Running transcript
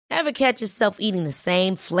Ever catch yourself eating the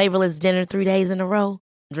same flavorless dinner 3 days in a row?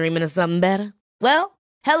 Dreaming of something better? Well,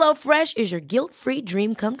 HelloFresh is your guilt-free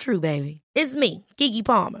dream come true, baby. It's me, Keke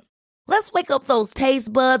Palmer. Let's wake up those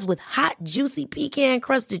taste buds with hot, juicy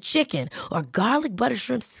pecan-crusted chicken or garlic butter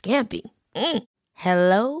shrimp scampi.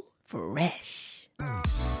 Hello Fresh.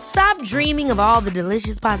 Stop dreaming of all the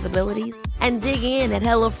delicious possibilities and dig in at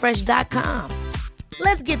HelloFresh.com.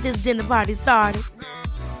 Let's get this dinner party started.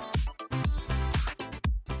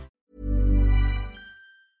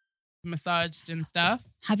 Massaged and stuff.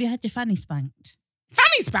 Have you had your fanny spanked?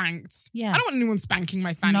 Fanny spanked? Yeah. I don't want anyone spanking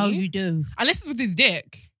my fanny. No, you do. Unless it's with his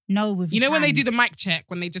dick. No, with You know your when they hand. do the mic check,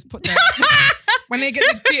 when they just put their... when they get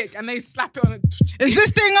the dick and they slap it on it. Is this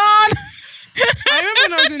thing on? I remember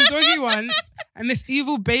when I was in doggy once and this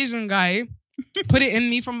evil Bayesian guy put it in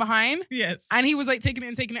me from behind. Yes. And he was like taking it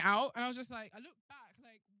and taking it out. And I was just like, I looked back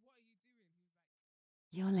like, what are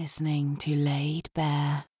you doing? You're listening to Laid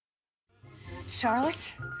Bare.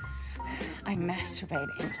 Charlotte, I'm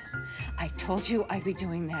masturbating. I told you I'd be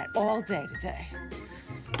doing that all day today.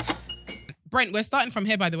 Brent, we're starting from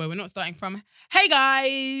here, by the way. We're not starting from, hey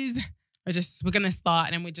guys. We're going to start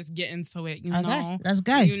and then we just get into it, you know. Okay, let's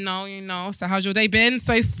go. You know. So how's your day been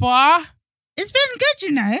so far? It's been good,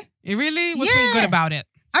 you know. It really? What's been good about it?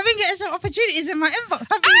 I've been getting some opportunities in my inbox.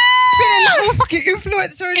 I've been feeling like a fucking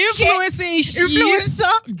influencer and Influencing shit.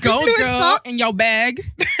 Influencer. Go girl, in your bag.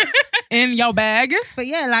 In your bag. But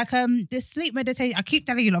yeah, like this sleep meditation. I keep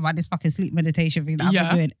telling you about this fucking sleep meditation thing that I've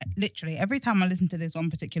been doing. Literally, every time I listen to this one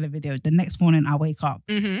particular video, the next morning I wake up,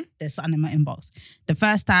 there's something in my inbox. The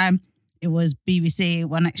first time, it was BBC,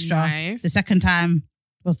 One Extra. Nice. The second time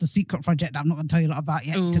was the secret project that I'm not going to tell you a lot about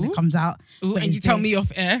yet until it comes out. Ooh, But and it's you tell been- me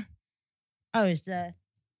off air. Oh, it's the...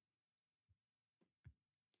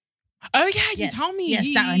 Oh yeah, you Yes. told me. Yes,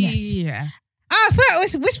 that one, yes. Yeah. Oh, I feel like I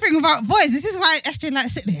was whispering about boys. This is why I actually like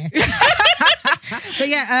sitting here. But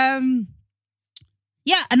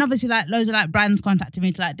yeah, and obviously like loads of like brands contacted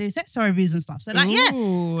me to like do sex toy reviews and stuff. So like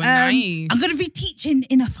Ooh, nice. I'm gonna be teaching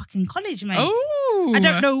in a fucking college, mate. Ooh. I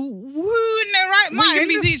don't know who in their right What you mind. can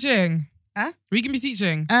be teaching? Huh? We can be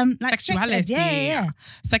teaching. Like sex ed. Sexuality. Yeah.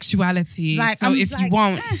 Sexuality. Like, so I'm if like, you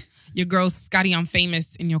want your girl Scotty on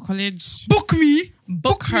Famous in your college, Book me.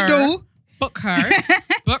 book me, her. though. Book her.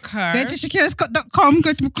 Book her. Go to shakirascott.com,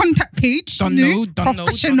 go to my contact page. Don't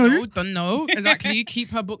Professional. know. Exactly.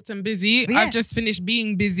 Keep her booked and busy. Yeah. I've just finished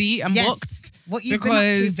being busy and Yes. booked. What you've been up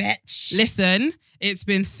to, because, bitch. Listen, it's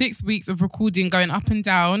been 6 weeks of recording, going up and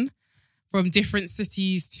down from different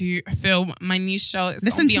cities to film my new show. It's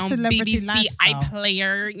Listen gonna be to on Celebrity BBC Lifestyle.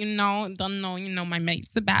 iPlayer. Don't know, my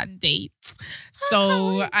mate's a bad date.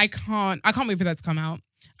 So I can't wait for that to come out.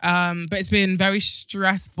 But it's been very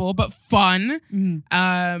stressful but fun.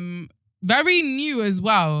 Very new as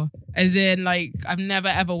well. As in, like, I've never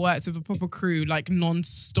ever worked with a proper crew, like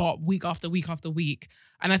non-stop, week after week after week.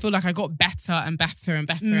 And I feel like I got better and better and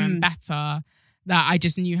better and better, that I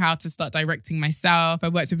just knew how to start directing myself. I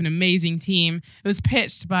worked with an amazing team. It was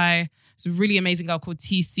pitched by this really amazing girl called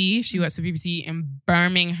TC. She works for BBC in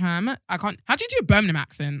Birmingham. How do you do a Birmingham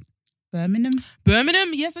accent? Birmingham,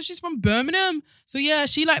 yeah, so she's from Birmingham. So yeah,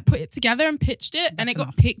 she like put it together and pitched it and it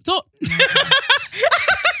got picked up.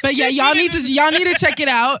 But yeah, y'all need to check it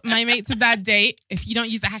out. My mate's a bad date. If you don't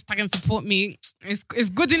use the hashtag and support me, it's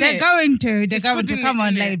good in They're it. going to. They're It's going good to. in Come it,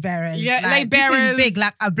 on, innit? Laid Bearers. Yeah, like, Laid Bearers. This is big.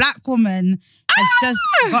 Like a black woman has just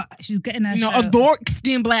got, she's getting her show. a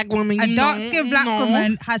dark-skinned black woman. A dark-skinned black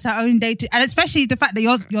woman has her own day and especially the fact that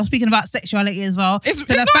you're speaking about sexuality as well. It's not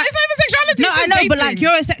even sexuality. No, it's I just know, but dating. like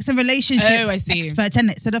you're a sex and relationship Oh, I see. expert,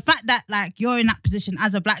 innit? So the fact that like you're in that position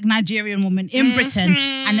as a black Nigerian woman in Britain,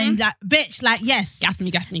 and then like, bitch, like yes, Gas me.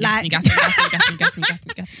 Like- And and your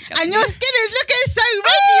skin is looking so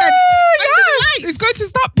radiant. Yes, it's going to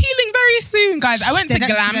start peeling very soon, guys. I went to They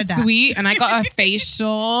don't Glam do that. Suite and I got a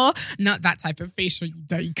facial. Not that type of facial, you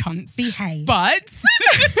dirty cunts. Behave. But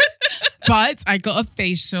I got a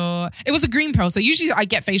facial. It was a green pill. So usually I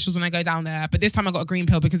get facials when I go down there. But this time I got a green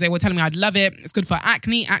pill because they were telling me I'd love it. It's good for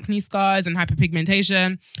acne scars and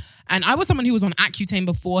hyperpigmentation. And I was someone who was on Accutane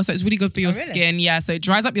before, so it's really good for your skin. Yeah, so it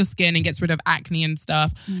dries up your skin and gets rid of acne and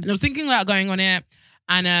stuff. And I was thinking about going on it.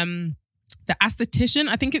 And the esthetician,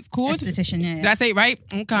 I think it's called. Esthetician, yeah. Did I say it right?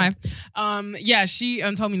 Okay. Yeah, she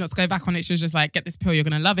told me not to go back on it. She was just like, get this pill, you're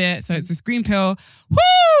going to love it. So it's this green pill. Woo!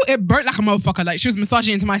 It burnt like a motherfucker. Like she was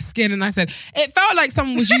massaging into my skin and I said, it felt like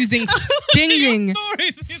someone was using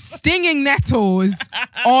stinging nettles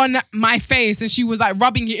on my face. And she was like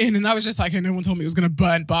rubbing it in and I was just like, hey, no one told me it was going to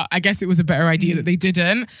burn. But I guess it was a better idea that they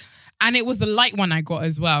didn't. And it was the light one I got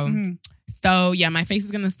as well. So yeah, my face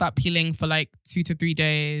is gonna start peeling for like 2 to 3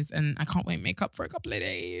 days, and I can't wear makeup for a couple of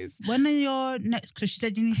days. When are your next? Because she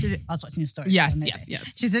said you need to do, I was watching your story. Yes.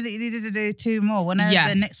 She said that you needed to do 2 more. When are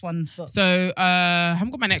the next ones booked? So I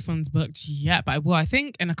haven't got my next ones booked yet, but I will. I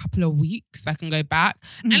think in a couple of weeks I can go back.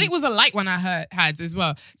 And it was a light one I had as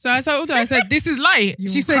well. So I told her, I said, this is light.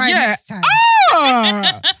 She said, yeah.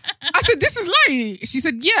 Oh! I said, this is light. She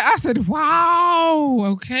said, yeah. I said, wow,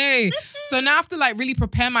 okay. So now I have to like really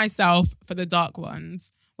prepare myself for the dark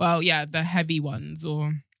ones. Well, yeah, the heavy ones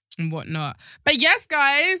and whatnot. But yes,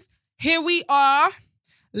 guys, here we are.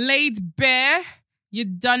 Laid bare. You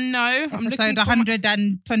done know. Episode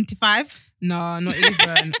 125. No, not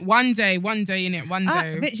even. one day innit? One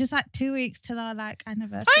day. It's just like 2 weeks till our like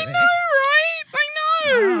anniversary. I know, right? I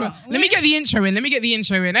know. Let me get the intro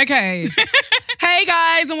in. Okay. Hey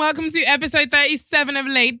guys, and welcome to episode 37 of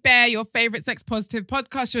Laid Bare, your favourite sex positive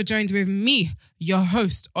podcast. You're joined with me, your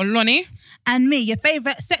host, Oloni. And me, your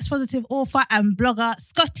favourite sex positive author and blogger,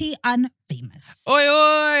 Scotty Unfamous. Oi,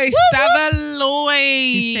 oi,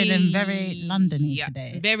 Savaloy. She's feeling very London-y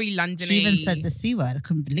today. Very London-y. She even said the C word. I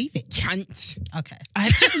couldn't believe it. Cunt. Okay. I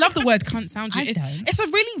just love the word cunt sound. I don't. It's a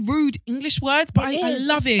really rude English word, but I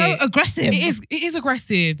love it. It's so aggressive. It is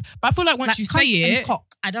aggressive. But I feel like once you say cunt it... and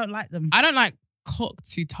cock. I don't like them. I don't like cock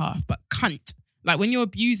too tough, but cunt. Like when you're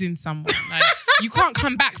abusing someone, like you can't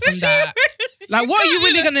come back from that. Like what are you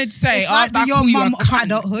really going to say? It's like your mum of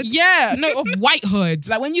adulthood. Yeah, no, of whitehood.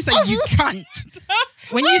 Like when you say you cunt.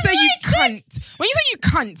 When you say you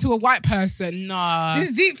cunt to a white person, nah.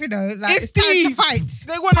 It's deep, you know. Like it's deep. Time to fight.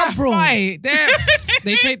 They want to fight.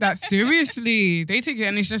 They take that seriously. They take it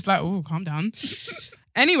and it's just like, oh, calm down.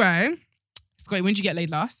 Anyway, Scotty, when did you get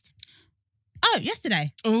laid last? Oh,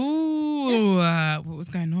 yesterday. Ooh, what was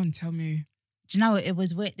going on? Tell me. Do you know what? It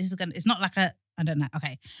was weird. It's not like I don't know.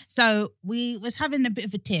 Okay. So we was having a bit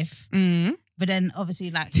of a tiff. But then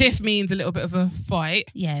obviously like... Tiff means a little bit of a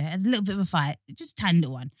fight. Yeah, a little bit of a fight. Just a tiny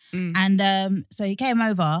little one. And so he came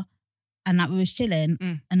over and like we was chilling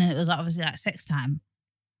and then it was like, obviously like sex time.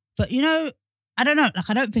 But you know, I don't know. Like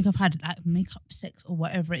I don't think I've had like makeup sex or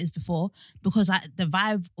whatever it is before because like the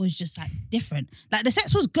vibe was just like different. Like the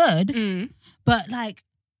sex was good, but like...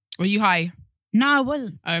 Were you high? No, I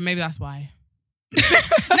wasn't. Oh, maybe that's why.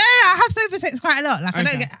 No, I have sober sex quite a lot. Like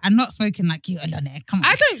okay. I'm not smoking like you, Alone. Come on.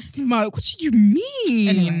 I don't smoke. What do you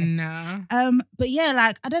mean? Anyway. But yeah,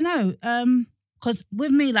 like I don't know. Because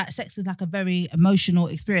with me, like sex is like a very emotional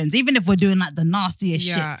experience. Even if we're doing like the nastiest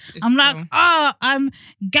shit, I'm like, I'm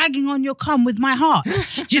gagging on your cum with my heart.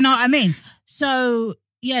 Do you know what I mean? So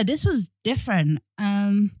yeah, this was different.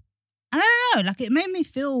 I don't know. Like it made me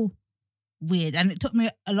feel weird and it took me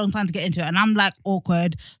a long time to get into it and I'm like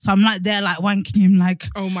awkward so I'm like there like wanking him like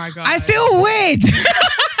oh my god I feel weird.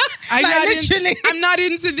 I'm not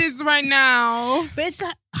into this right now, but it's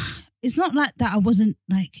like it's not like that I wasn't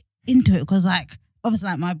like into it because like obviously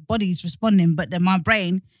like my body's responding but then my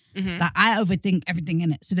brain like I overthink everything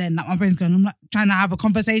in it so then like my brain's going I'm like trying to have a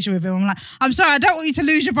conversation with him I'm like I'm sorry I don't want you to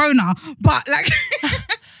lose your boner but like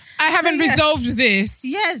I haven't resolved this.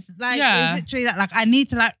 Yes, like it's literally like I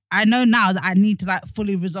need to like I know now that I need to like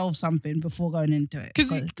fully resolve something before going into it.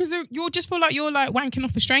 Because you'll just feel like you're like wanking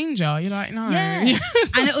off a stranger. You're like, no. Yeah.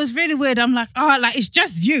 And it was really weird. I'm like, oh, like it's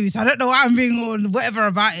just you. So I don't know why I'm being all whatever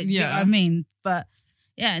about it. Yeah. You know what I mean? But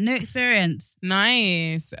yeah, new experience.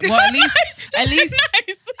 Nice. Well, at least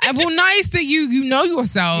nice. Well, nice that you know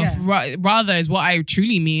yourself. Yeah. Rather is what I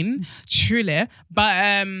truly mean. Truly.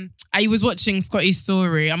 But I was watching Scotty's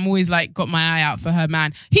story. I'm always like got my eye out for her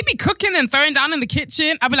man. He'd be cooking and throwing down in the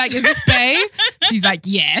kitchen. I'd be like, is this bae? She's like,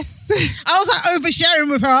 yes. I was like oversharing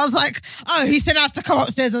with her. I was like, oh, he said I have to come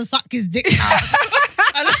upstairs and suck his dick out.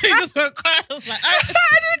 And then he just went quiet. I was like, I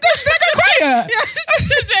didn't go quiet. Yeah,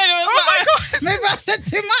 oh my God. Maybe I said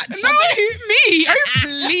too much. No, me. Oh,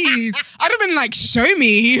 please. I'd have been like, show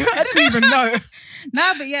me. I didn't even know.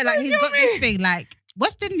 No, but yeah, like he's got this thing like,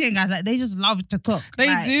 West Indian guys, like they just love to cook. They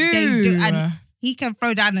do. And he can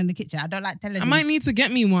throw down in the kitchen. I don't like telling him. I might need to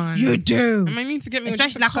get me one. You do. I might need to get me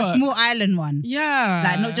especially one. Especially like a small island one. Yeah.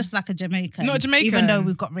 Like not just like a Jamaican. Not Jamaican. Even though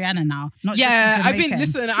we've got Rihanna now. Not yeah, just I've been,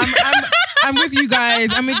 listen, I'm with you guys.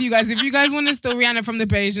 If you guys want to steal Rihanna from the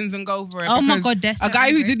Bajans and go for it. Oh my God, that's a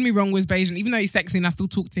guy who did me wrong was Bajan. Even though he's sexy and I still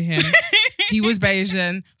talk to him. He was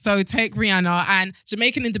Bajan. So take Rihanna. And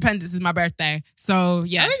Jamaican Independence is my birthday. So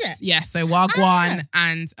yes. Oh, is it? Yeah, so Wagwan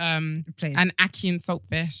and Aki and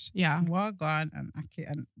Saltfish. Yeah. Wagwan and Aki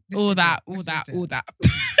and all that.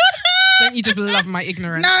 Don't you just love my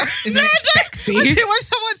ignorance? No, Isn't it sexy? When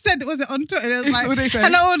someone said, was it on Twitter? It was like, what they say?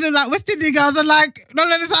 hello, and like West Indian girls are like, no,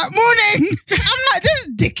 it's like, morning. I'm like, this is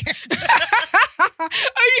dickhead.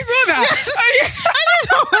 Oh, you saw that? Oh, yeah.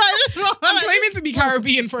 I'm claiming to be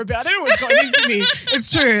Caribbean for a bit. I don't know what's gotten into me.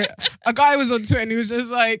 It's true. A guy was on Twitter and he was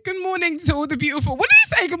just like, good morning to all the beautiful... What did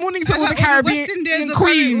he say? Good morning to all the Caribbean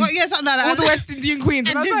queens. Yeah, something like that. All the West Indian queens.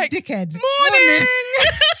 And I was this like, dickhead. Morning.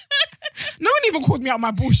 No one even called me out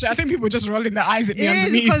my bullshit. I think people were just rolling their eyes at me It is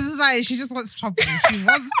underneath. because it's like, she just wants trouble. She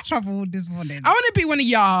wants trouble this morning. I want to be one of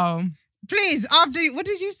y'all. Please, after... What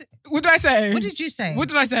did you say? What did I say? What did you say? What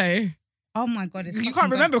did I say? Oh my God. It's You fucking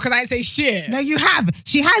can't remember gone. because I didn't say shit. No, you have.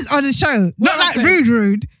 She has on the show. Not did I like say?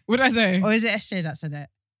 rude. What did I say? Or is it SJ that said that?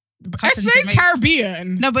 Cussing SJ's Jamaican.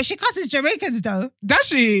 Caribbean. No, but she cusses Jamaicans though. On Does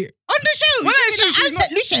she? the show. Well, She's that's true, like,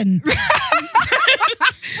 she's Lucian.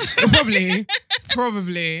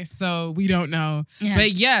 Probably. So we don't know. Yeah.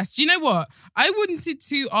 But yes, do you know what? I wanted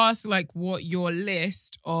to ask like what your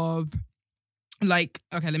list of like,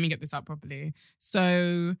 okay, let me get this out properly.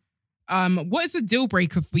 So what is a deal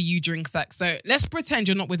breaker for you during sex? So let's pretend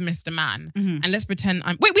you're not with Mr. Man. And let's pretend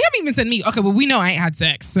I'm... Wait, we haven't even said me. Okay, well, we know I ain't had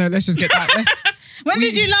sex. So let's just get that. When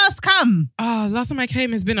did you last come? Oh, last time I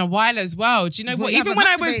came has been a while as well. Do you know Well, what? you Even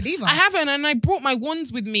haven't when masturbated either. I haven't, and I brought my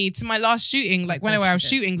wands with me to my last shooting. Like whenever I was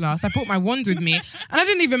shooting last, I brought my wands with me, and I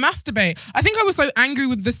didn't even masturbate. I think I was so angry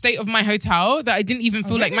with the state of my hotel that I didn't even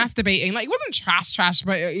feel like masturbating. Like it wasn't trash,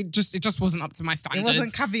 but it just wasn't up to my It standards.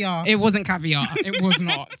 wasn't caviar. It wasn't caviar. It was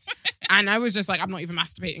not. And I was just like, I'm not even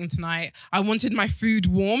masturbating tonight. I wanted my food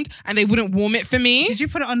warmed, and they wouldn't warm it for me. Did you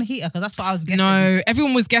put it on the heater? Because that's what I was guessing. No,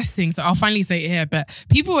 everyone was guessing, so I'll finally say it here. But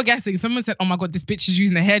people were guessing. Someone said, "Oh my God, this bitch is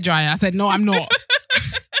using a hairdryer." I said, "No, I'm not."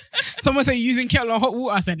 Someone said, "You're using kettle on hot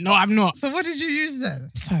water." I said, "No, I'm not." So what did you use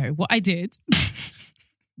then? So what I did,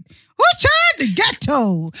 Who's trying the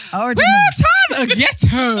ghetto? I already know. a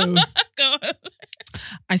ghetto.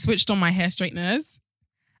 I switched on my hair straighteners,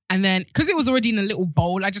 and then because it was already in a little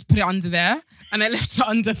bowl, I just put it under there, and I left it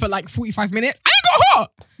under for like 45 minutes. And it got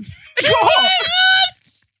hot. It got hot.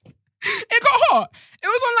 It got hot. It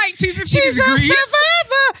was on like 250 She's a degrees.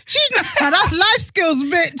 survivor. Now that's life skills,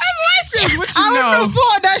 bitch. That's life skills, what you I wouldn't know. have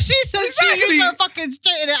thought that she said Exactly. she used her fucking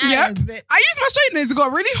straightening Yep. irons, bitch. I used my straighteners. It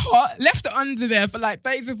got really hot. Left it under there for like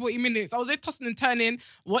 30 to 40 minutes. I was there tossing and turning,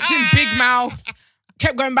 watching Big Mouth.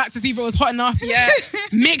 Kept going back to see if it was hot enough. Yeah.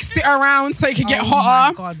 Mixed it around so it could get Oh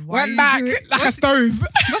hotter. my God, why Went you back do it? like a stove.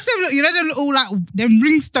 What's them, you know them little like them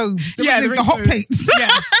ring stoves? Yeah, the, ring hot stoves. plates. Yeah,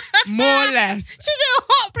 more or less. She's in a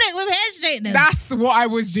hot plate with hair straighteners. That's what I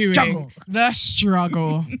was doing. Struggle. The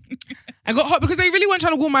struggle. I got hot because they really weren't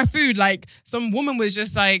trying to warm my food. Like some woman was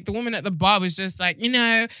just like, the woman at the bar was just like, you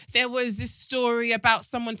know, there was this story about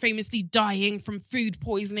someone famously dying from food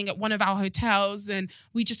poisoning at one of our hotels, and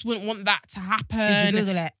we just wouldn't want that to happen. Did you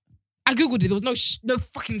Google it? I googled it. There was no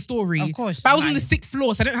fucking story. Of course, but I was on lying. the 6th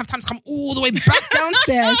floor, so I didn't have time to come all the way back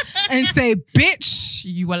downstairs and say, "Bitch,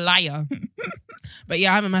 you a liar." But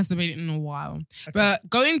yeah, I haven't masturbated in a while. Okay. But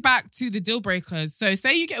going back to the deal breakers, so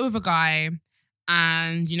say you get with a guy,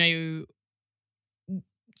 and you know,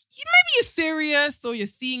 maybe you're serious or you're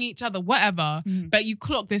seeing each other, whatever, but you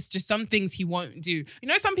clock there's just some things he won't do. You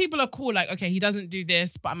know, some people are cool, like, okay, he doesn't do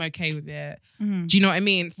this, but I'm okay with it. Do you know what I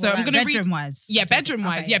mean? So Well, I'm like going to read... bedroom-wise? Yeah,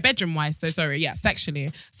 bedroom-wise. Okay. Yeah, bedroom-wise. So sorry, yeah,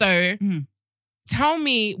 sexually. So tell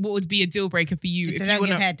me what would be a deal breaker for you If if they you don't want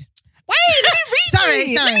give to... head. Wait, let me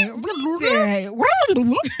Sorry.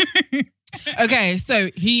 Okay, so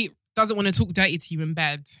he doesn't want to talk dirty to you in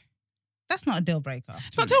bed. That's not a deal breaker.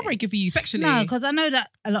 It's not a deal breaker for you sexually. No, because I know that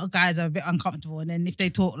a lot of guys are a bit uncomfortable, and then if they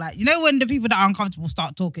talk, like, you know, when the people that are uncomfortable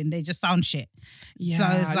start talking, they just sound shit. Yeah, So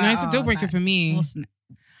it's like, no, it's a deal breaker like, for me. forcing it.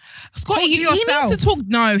 Scott, Talk to he needs yourself. to talk.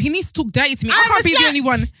 No, he needs to talk dirty to me. I I'm can't a be the slut. only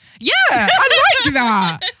one. Yeah, I like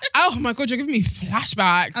that. Oh my God, you're giving me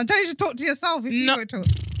flashbacks. I'm telling you to talk to yourself if No. you go talk.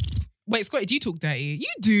 Wait, Scotty, do you talk dirty? You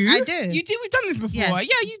do. I do. You do. We've done this before. Yes.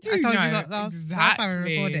 Yeah, you do. I told no, you that last time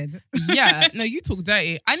we recorded. Yeah, no, you talk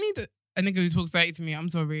dirty. I need a nigga who talks dirty to me. I'm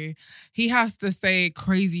sorry. He has to say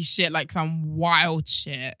crazy shit, like some wild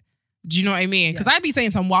shit. Do you know what I mean? Because I'd be saying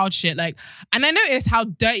some wild shit, like, and I notice how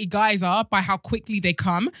dirty guys are by how quickly they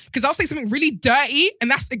come. Because I'll say something really dirty, and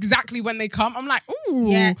that's exactly when they come. I'm like, ooh,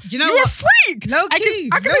 Yeah. Do you know you're what? a freak. Low key,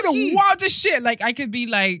 I can low say the key. wildest shit. Like, I could be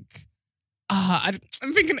like, I'm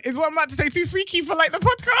thinking, is what I'm about to say too freaky for like the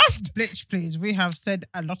podcast? Blitch, please. We have said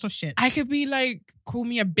a lot of shit. I could be like, call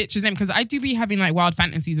me a bitch's name, because I do be having like wild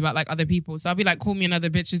fantasies about like other people. So I'll be like, call me another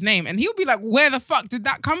bitch's name. And he'll be like, where the fuck did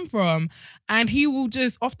that come from? And he will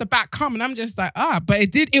just off the back come. And I'm just like, but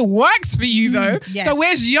it works for you though. yes. So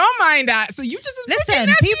where's your mind at? So you just as Listen,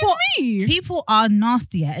 nasty people as me. people are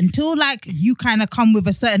nastier until like you kind of come with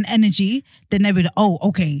a certain energy, then they'll be like, oh,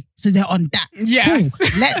 okay, so they're on that. Yes. Cool.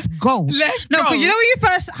 Let's go. Let's No, go. because you know when you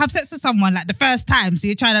first have sex with someone, like the first time, so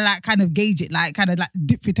you're trying to like kind of gauge it, like kind of like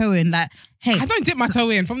dip your toe in, like, hey. I don't dip my toe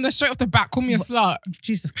in. From the straight off the back, call me a slut.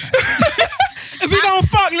 Jesus Christ. If you don't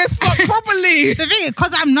fuck, let's fuck properly. The thing is,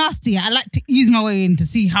 because I'm nasty, I like to ease my way in to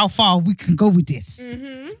see how far we can go with this.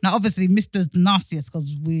 Now, obviously, Mr. the nastiest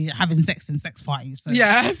because we're having sex in sex parties. So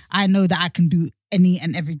Yes. I know that I can do any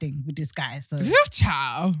and everything with this guy. So Real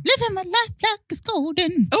child. living my life like it's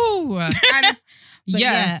golden. Oh. And yes.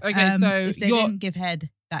 Yeah, okay, so if they didn't give head,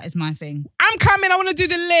 that is my thing. I'm coming. I want to do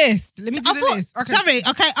the list. Let me do the list. Okay. Sorry,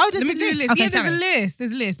 okay. Oh, Let me do the list. Okay, Yeah, sorry.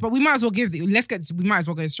 there's a list, but we might as well give. We might as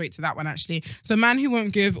well go straight to that one actually. So, man who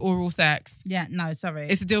won't give oral sex. Yeah, no, sorry.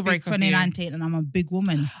 It's a deal breaker for you. 2019, and I'm a big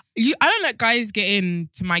woman. I don't let guys get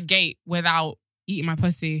into my gate without eating my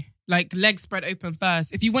pussy. Like legs spread open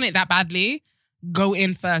first. If you want it that badly, go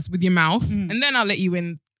in first with your mouth, and then I'll let you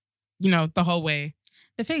in. The whole way.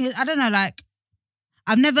 The thing is, I don't know, like,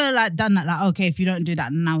 I've never like done that. Like, okay, if you don't do that,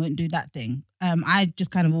 then I won't do that thing. I just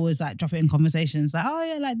kind of always like drop it in conversations, like, oh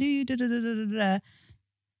yeah, like, do you? Da.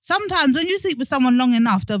 Sometimes when you sleep with someone long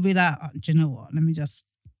enough, they'll be like, oh, do you know what? Let me just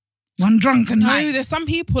one drunken night. No, there's some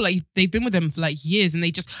people like they've been with them for like years, and they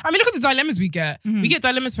just. I mean, look at the dilemmas we get. We get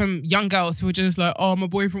dilemmas from young girls who are just like, oh, my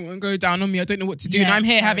boyfriend won't go down on me. I don't know what to do, and I'm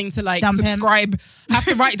here having to like subscribe. Have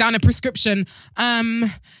to write down a prescription.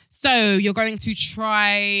 So you're going to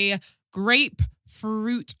try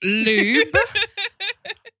grapefruit lube.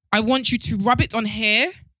 I want you to rub it on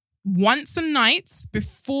here once a night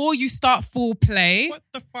before you start foreplay. What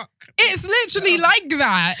the fuck? It's literally like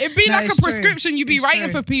that. It'd be like a prescription you'd be writing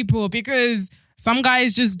for people because some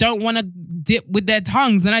guys just don't want to dip with their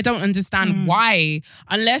tongues, and I don't understand why.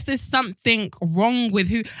 Unless there's something wrong with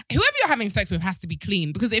whoever you're having sex with has to be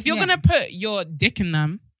clean. Because if you're gonna put your dick in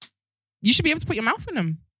them, you should be able to put your mouth in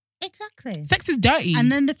them. Exactly. Sex is dirty.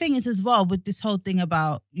 And then the thing is as well with this whole thing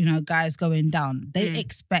about, guys going down, they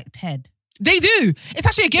expect head. They do. It's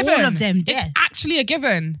actually a given. All of them, yeah. It's actually a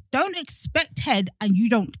given. Don't expect head and you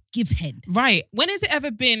don't give head. Right. When has it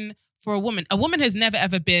ever been for a woman? A woman has never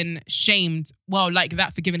ever been shamed, like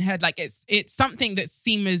that for giving head. Like it's something that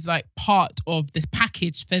seems like part of the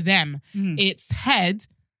package for them. It's head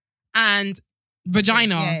and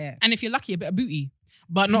vagina. Yeah. And if you're lucky, a bit of booty.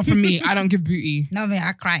 But not from me. I don't give booty. No, me,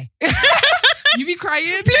 I cry. You be crying?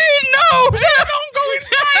 Please, no. Please don't go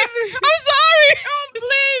inside. I'm sorry. Oh,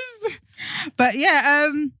 please. But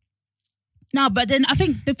yeah, no, but then I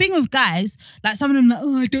think the thing with guys, like some of them, like,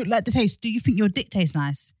 oh, I don't like the taste. Do you think your dick tastes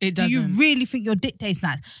nice? It Do you doesn't. really think your dick tastes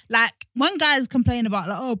nice? Like when guys complain about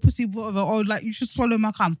like, oh, pussy, whatever, or like you should swallow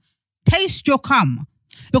my cum. Taste your cum.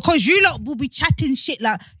 Because you lot will be chatting shit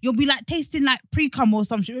like you'll be like tasting like pre-cum or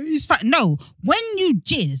some shit. It's fine. No, when you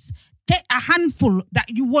jizz, take a handful that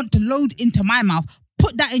you want to load into my mouth,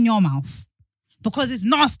 put that in your mouth. Because it's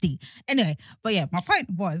nasty. Anyway, but yeah, my point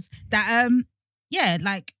was that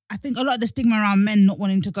like I think a lot of the stigma around men not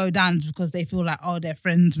wanting to go down is because they feel like, oh, their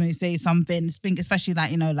friends may say something. Especially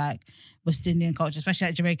like, like West Indian culture, especially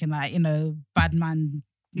like Jamaican, like, bad man,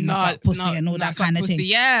 pussy and all that kind of thing.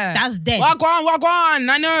 Yeah. That's dead. Wagwan,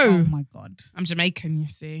 I know. Oh my God. I'm Jamaican, you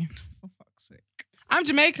see. For fuck's sake. I'm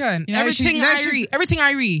Jamaican. You know, Everything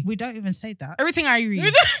I read. We don't even say that. Everything I read. Do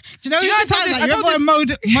you know what you sound like? You're more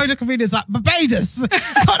Moda comedians like Barbados.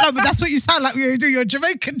 But that's what you sound like when you do your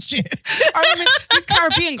Jamaican shit. I remember this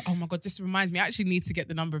Caribbean. Oh my God, this reminds me. I actually need to get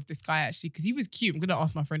the number of this guy actually because he was cute. I'm going to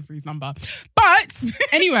ask my friend for his number. But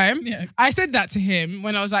anyway, I said that to him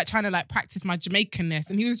when I was like trying to like practice my Jamaicanness,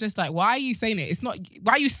 and he was just like, "Why are you saying it? It's not.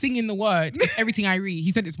 Why are you singing the word? It's everything I read."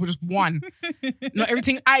 He said it's just one, not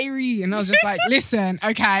everything I read, and I was just like, "Listen,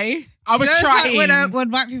 okay." I was trying. Like when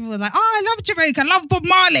white people were like, "Oh, I love Jamaica, I love Bob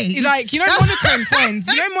Marley." Like, Monica and Friends.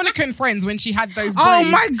 Monica and Friends when she had those braids. Oh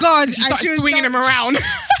my God. She started swinging them around.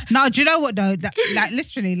 No, do you know what though? Like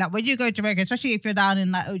literally, like when you go to Jamaica, especially if you're down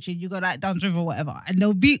in like Ocean, you go like down river or whatever, and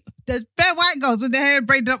there's bare white girls with their hair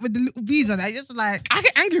braided up with the little beads on it. Just like, I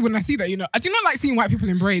get angry when I see that, I do not like seeing white people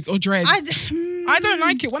in braids or dreads. I don't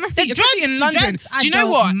like it when I see it, especially in London. Dreads, do you know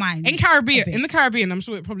what? Mind in the Caribbean, I'm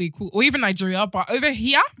sure it's probably cool, or even Nigeria, but over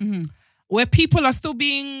here, where people are still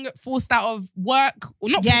being forced out of work, or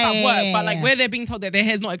not forced out of work, but like where they're being told that their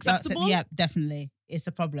hair's not acceptable. Yeah, definitely. It's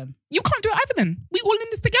a problem. You can't do it either then. We all in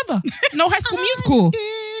this together. No High School Musical.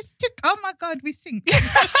 Oh my God, we sing.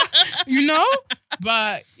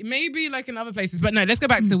 But maybe like in other places. But no, let's go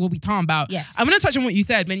back to what we talking about. Yes. I'm going to touch on what you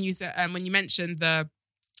said when you mentioned the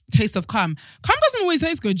taste of cum. Cum doesn't always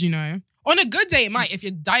taste good, On a good day, it might if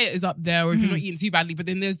your diet is up there or if you're not eating too badly. But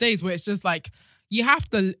then there's days where it's just like,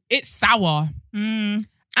 it's sour. And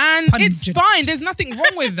And it's Pungent. fine. There's nothing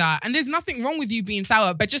wrong with that. And there's nothing wrong with you being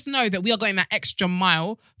sour. But just know that we are going that extra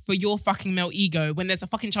mile for your fucking male ego when there's a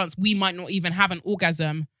fucking chance we might not even have an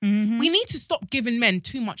orgasm. Mm-hmm. We need to stop giving men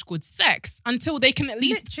too much good sex until they can at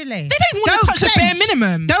least... Literally. They don't even want to touch the bare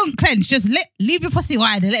minimum. Don't clench. Just leave your pussy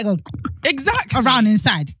wide and let it go Exactly. around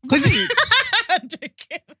inside. Because I'm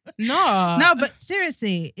joking. No, but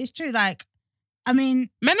seriously, it's true. Like, I mean,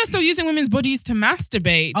 men are still using women's bodies to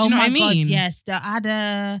masturbate. Do oh you know my what I mean? God, yes.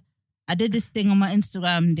 I did this thing on my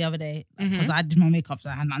Instagram the other day because I did my makeup, so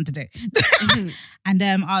I had nothing to do. And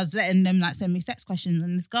I was letting them like send me sex questions,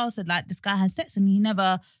 and this girl said like this guy has sex and he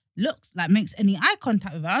never looks like makes any eye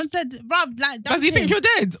contact with her. I said, bruv, like Does he think you're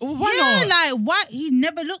dead? Or why yeah, not? like why he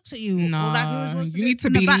never looks at you? No, Or, like, he was supposed you do need it to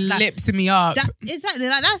from the be back, like, lipsing me up. exactly,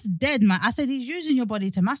 like that's dead, man. I said he's using your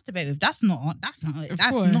body to masturbate with. That's not it. Of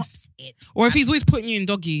That's course. not it. Or if he's always putting you in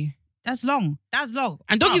doggy. That's long. That's long.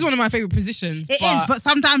 And doggy's one of my favourite positions. It is, but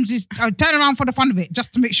sometimes you turn around for the fun of it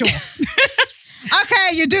just to make sure.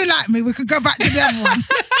 Okay, you do like me. We could go back to the other one.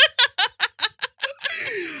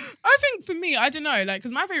 I think for me, I don't know, like,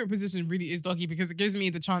 because my favourite position really is doggy because it gives me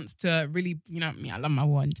the chance to really, you know, me, I love my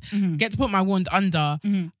wand. Get to put my wand under.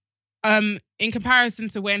 In comparison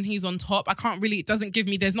to when he's on top, I can't really, it doesn't give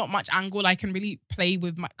me, there's not much angle I can really play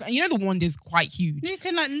with my, you know, the wand is quite huge. You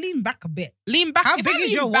can like lean back a bit. Lean back. How If big I is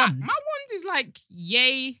lean your back, wand? My wand is like,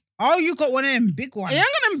 yay. Oh, you got one of them big ones. Yeah, I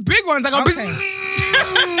got them big ones. I got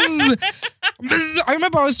I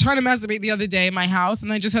remember I was trying to masturbate the other day in my house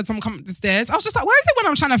and I just heard someone come up the stairs. I was just like, why is it when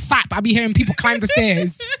I'm trying to fap, I be hearing people climb the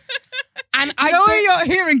stairs? And I know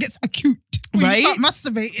your hearing gets acute when Right? you start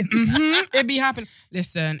masturbating. It be happen.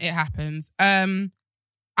 Listen, it happens. I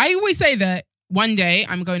always say that one day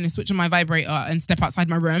I'm going to switch on my vibrator and step outside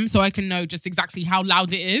my room so I can know just exactly how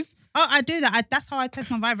loud it is. Oh, I do that. That's how I test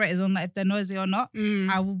my vibrators on like, if they're noisy or not.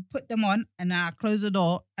 I will put them on and then I'll close the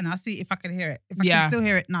door and I'll see if I can hear it. If I can still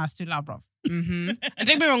hear it, no, it's too loud, bruv. And don't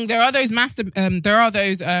get me wrong, there are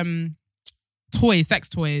those toys, sex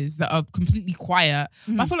toys that are completely quiet.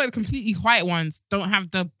 But I feel like the completely quiet ones don't have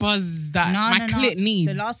the buzz that my clit needs.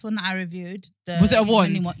 The last one that I reviewed. Was it a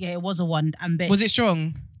wand? Yeah, it was a wand. And bitch, Was it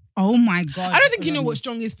strong? oh my God. I don't think you know what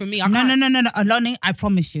strong is for me. No. Aloni, I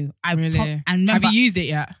promise you. Really? and never, Have you used it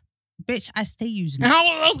yet? bitch, I stay using it.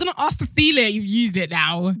 I was going to ask to feel it. You've used it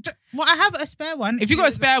now. Well, I have a spare one. If you got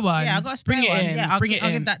a spare one, yeah, I got a spare bring it one. in. Yeah, I'll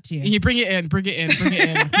give that to you. You bring it in.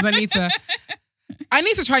 Because I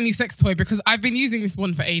need to try a new sex toy because I've been using this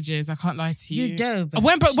one for ages. I can't lie to you. You do. But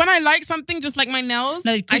when I like something, just like my nails,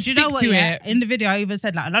 No, I because you stick know what? to Yeah, it. in the video, I even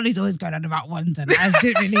said like Lolly's always going on about ones, and I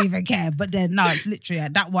didn't really even care. But then, no, it's literally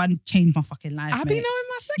that one changed my fucking life. I be mate. knowing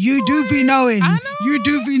my sex You do be toys. knowing. I know, You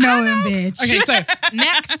do be knowing, bitch. Okay, so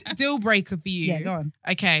next deal breaker for you. Yeah, go on.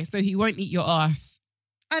 Okay, so he won't eat your ass.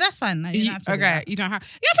 Oh, that's fine. No, you don't have to do that. You don't have.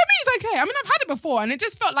 Yeah, for me it's okay. I mean, I've had it before, and it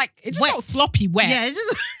just felt like it just Wet. felt sloppy, wet. Yeah, it's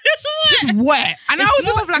just just wet. And I It's was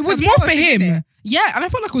just more of like, like it was a more power for thing, him. isn't it? Yeah, and I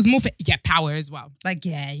felt like it was more for power as well. like,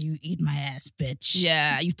 yeah, you eat my ass, bitch.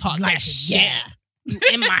 Yeah, you talk Like that it, shit. yeah. You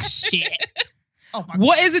in my shit. Oh my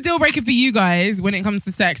What is a deal breaker for you guys when it comes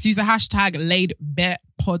to sex? Use the hashtag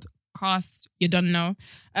 #LaidBarePodcast. You don't know.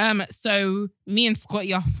 So me and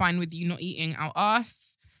Scotty are fine with you not eating our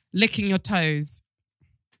ass, licking your toes.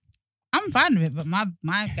 I'm fine with it, but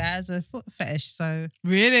my guy's a foot fetish. So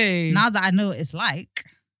Really? now that I know what it's like,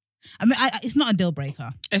 I mean, it's not a deal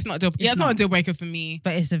breaker, It's not a deal. It's not a deal breaker for me.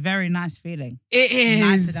 but it's a very nice feeling. It is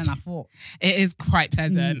Nicer than I thought. It is quite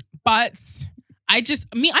pleasant, but I just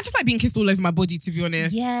like being kissed all over my body. To be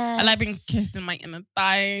honest, Yeah, I like being kissed in my inner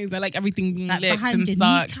thighs. I like everything being like licked behind and the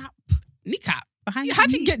sucked. kneecap. Behind Behind How'd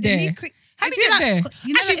the you get the there? knee cre- How'd if you get there?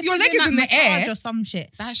 You know, Actually, like, if your you're leg doing, is in like, the air, massage or some shit.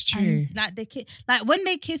 That's true. And, like they like when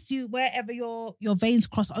they kiss you wherever your veins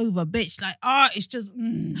cross over, bitch. Like, it's just.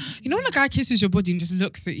 You know when a guy kisses your body and just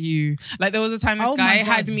looks at you? Like there was a time this Oh guy my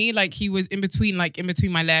had God. me, like he was in between my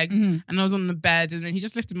legs, and I was on the bed, and then he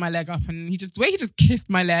just lifted my leg up, and he just kissed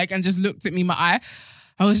my leg and just looked at me in my eye.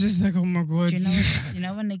 I was just like, oh my God. Do you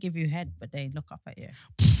know when they give you head, but they look up at you?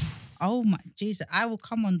 Oh my Jesus! I will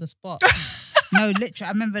come on the spot. No, literally.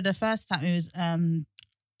 I remember the first time it was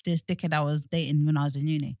this dickhead I was dating when I was in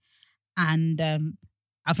uni, and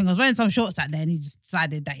I think I was wearing some shorts that day, and he just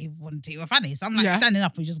decided that he wanted to eat my fanny. So I'm like standing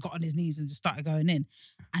up, and he just got on his knees and just started going in,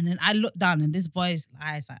 and then I looked down, and this boy's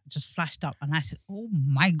eyes like just flashed up, and I said, "Oh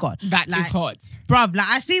my God, That is hot. bruv, like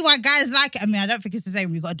I see why guys like it. I mean, I don't think it's the same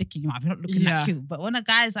when you got a dick in your mouth. You're not looking that cute. But when a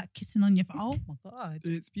guy's like kissing on your face, oh my God.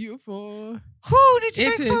 It's beautiful. Who did you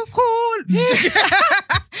It make is. so cool?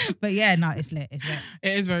 But yeah, no, it's lit. It's lit.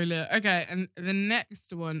 It is very lit. Okay, and the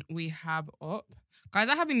next one we have up, Guys,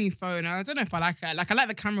 I have a new phone. I don't know if I like it. Like, I like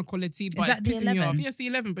the camera quality, but it's that the pissing me 11? off. Yeah, it's the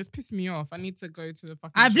 11, but it's pissing me off. I need to go to the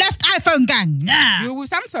fucking I've shops. left iPhone gang. Nah. You're with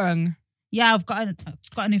Samsung? Yeah, I've got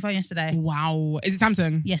a new phone yesterday. Wow. Is it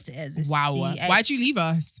Samsung? Yes, it is. It's Wow. the Why'd you leave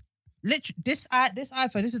us? Literally, this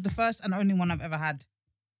iPhone, this is the first and only one I've ever had.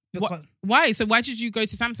 Because Why? So why did you go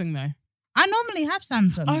to Samsung though? I normally have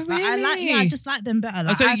Samsungs. Oh, Like, I just like them better.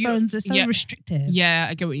 Like, so iPhones are so restrictive. Yeah,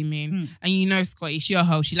 I get what you mean. And you know Scotty, she a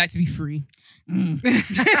hoe. She likes to be free.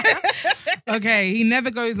 Okay, he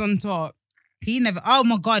never goes on top. He never. Oh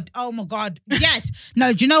my god. Yes.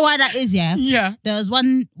 No. Do you know why that is? Yeah. Yeah. There was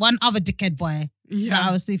one other dickhead boy Yeah. that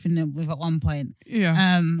I was sleeping with at one point.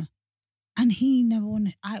 Yeah. And he never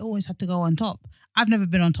wanted. I always had to go on top. I've never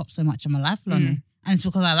been on top so much in my life, Lonnie. And it's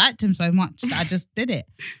because I liked him so much that I just did it.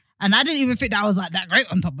 And I didn't even think that I was like that great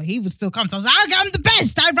on top, but he would still come. So I was like, I'm the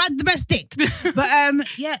best. I ride the best dick. But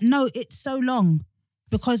yeah, no, it's so long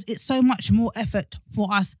because it's so much more effort for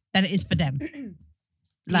us than it is for them.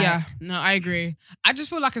 Like, yeah, no, I agree. I just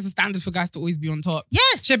feel like it's a standard for guys to always be on top.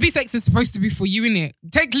 Yes. Shabby sex is supposed to be for you, innit?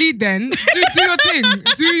 Take lead then. Do your thing.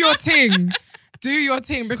 Do your thing. Do your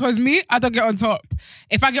thing. Because me, I don't get on top.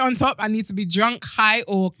 If I get on top, I need to be drunk, high,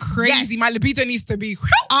 or crazy. Yes. My libido needs to be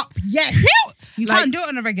Up. Yes. You Like, can't do it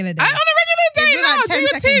on a regular day. on a If regular you're day, like no, 10 do your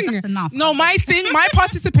seconds, thing. that's enough. No, my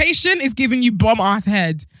participation is giving you bomb ass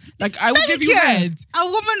head. Like, I will Thank give you head. A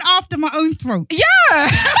woman after my own throat. Yeah.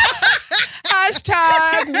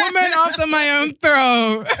 Hashtag woman after my own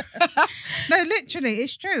throat. No, literally,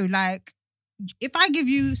 it's true. Like, if I give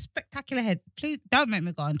you spectacular head, please don't make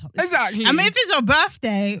me go on top. Exactly. I mean, if it's your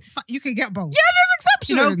birthday, you can get both. Yeah, there's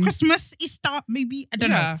You exceptions. know, Christmas, Easter, maybe. I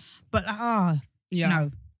don't know. But, Yeah.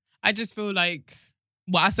 no. I just feel like,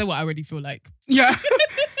 well, I said what I already feel like. Yeah.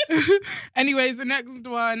 Anyways, the next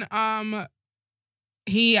one,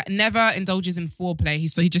 he never indulges in foreplay,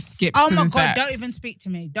 so he just skips. Oh to my the God, sex. don't even speak to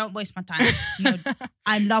me. Don't waste my time. No,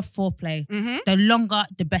 I love foreplay. Mm-hmm. The longer,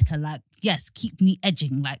 the better. Like, yes, keep me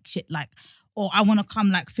edging, like shit, like, or I want to come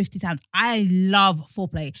like 50 times. I love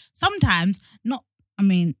foreplay. Sometimes, not, I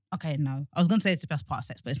mean, okay, no. I was going to say it's the best part of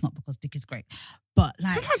sex, but it's not because dick is great. But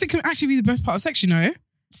like, Sometimes it can actually be the best part of sex, you know?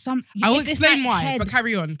 I will explain why, but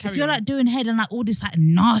carry on. If you're like doing head and like all this like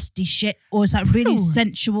nasty shit, or it's like really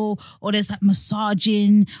sensual, or there's like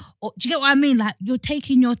massaging, or do you get what I mean? Like, you're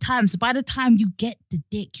taking your time. So by the time you get the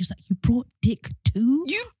dick, you're like, you brought dick too?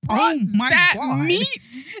 You Oh my that God. meat.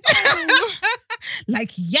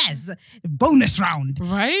 Like, yes, bonus round.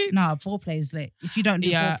 Right? No, foreplay is lit. If you don't do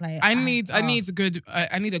foreplay, I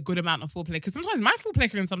need a good amount of foreplay, because sometimes my foreplay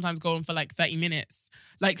can sometimes go on for like 30 minutes.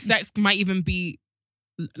 Like, sex might even be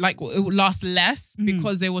like, it will last less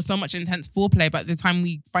because there was so much intense foreplay, but at the time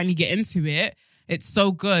we finally get into it, it's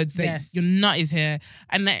so good that your nut is here.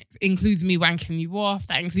 And that includes me wanking you off.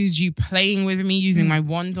 That includes you playing with me, using my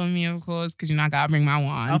wand on me, of course, because you know I gotta bring my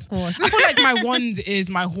wand. Of course. I feel like my wand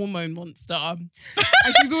is my hormone monster. And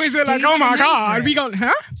she's always been like, oh my God, we got,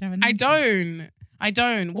 huh? I don't.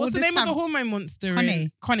 What's the name of the hormone monster?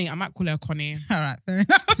 Connie. I might call her Connie. All right, fair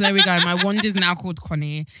enough. So there we go. My wand is now called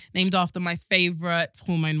Connie, named after my favorite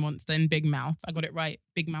hormone monster in Big Mouth. I got it right.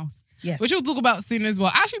 Big Mouth. Yes. Which we'll talk about soon as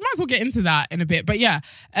well. Actually, might as well get into that in a bit. But yeah,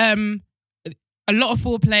 a lot of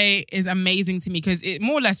foreplay is amazing to me because it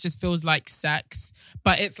more or less just feels like sex,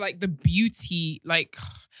 but it's like the beauty, like,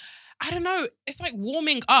 I don't know. It's like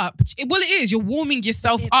warming up. Well, it is. You're warming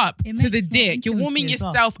yourself up to the dick. You're warming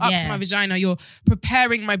yourself up to my vagina. You're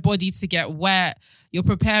preparing my body to get wet. You're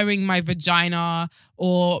preparing my vagina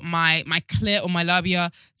or my clit or my labia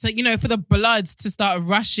to, you know, for the blood to start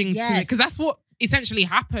rushing to it. Because that's what essentially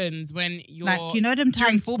happens when you're like, you know, them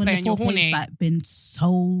times when the foreplay's like been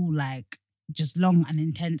so like just long and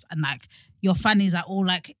intense, and like your fannies are all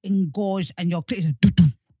like engorged and your clit is like,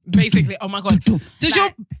 basically, oh my God. Does your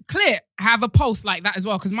clit have a pulse like that as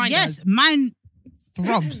well? Because mine does. Yes, mine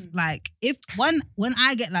throbs. Like, if when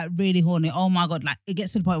I get like really horny, oh my God, like it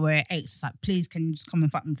gets to the point where it aches. It's like, please, can you just come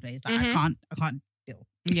and fuck me, please? Like, I can't deal.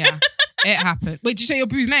 Yeah, it happened. Wait, did you say your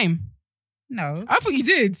boo's name? No. I thought you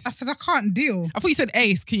did. I said I can't deal. I thought you said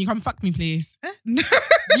Ace. Can you come fuck me, please? No.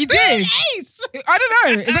 You did. Ace. I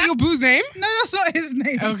don't know. Is that your boo's name? No, that's not his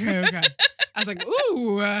name. Okay. I was like,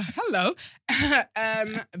 ooh, hello.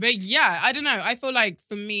 But yeah, I don't know. I feel like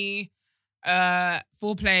for me,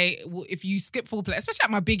 foreplay, if you skip foreplay, especially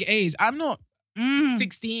at my big age, I'm not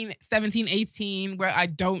 16, 17, 18, where I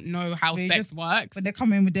don't know how sex works. But they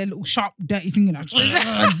come in with their little sharp, dirty finger,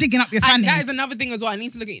 digging up your fanny. And that is another thing as well. I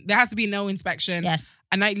need to look at. There has to be no inspection. Yes.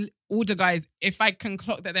 And I order guys, if I can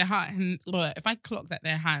clock that their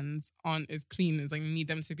hands aren't as clean as I need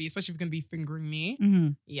them to be, especially if you're gonna be fingering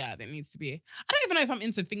me. Yeah, that needs to be. I don't even know if I'm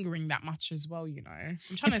into fingering that much as well. You know, I'm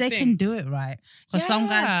trying to think. If they can do it right, because some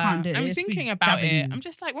guys can't do it. I'm thinking about it. I'm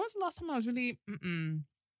just like, when was the last time I was really?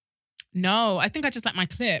 No, I think I just like my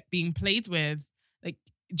clip being played with. Like,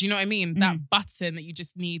 do you know what I mean? That button that you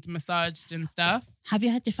just need massaged and stuff. Have you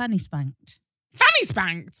had your fanny spanked? Fanny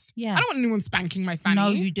spanked? Yeah. I don't want anyone spanking my fanny. No,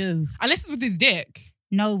 you do. Unless it's with his dick.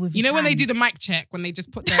 No, with you know when hand. they do the mic check, when they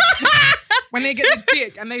just put their... when they get the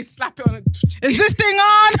dick and they slap it on it. Is this thing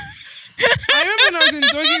on? I remember when I was in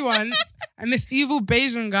doggy once and this evil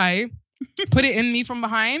Bayesian guy put it in me from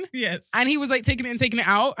behind. Yes. And he was like taking it and taking it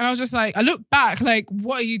out. And I was just like, I looked back like,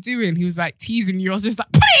 what are you doing? He was like teasing you. I was just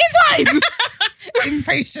like, put it inside.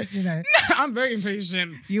 Impatient, you know. I'm very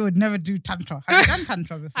impatient. You would never do tantra. Have you done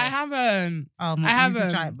tantra before? I haven't. I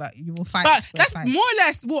haven't. Try it, but you will fight. But that's more or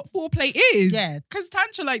less what foreplay is. Yeah. Because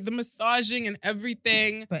tantra, like the massaging and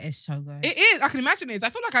everything. But it's so good. It is. I can imagine it is.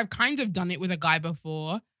 I feel like I've kind of done it with a guy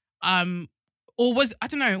before. Or I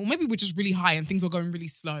don't know, or maybe we're just really high and things were going really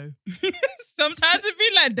slow. Sometimes it be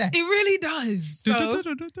like that. It really does. So,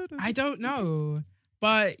 I don't know.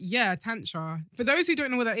 But yeah, tantra. For those who don't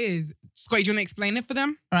know what that is, Scotty, do you want to explain it for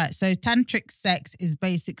them? All right, so tantric sex is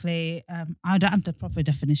basically, I don't have the proper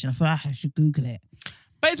definition. I feel like I should Google it.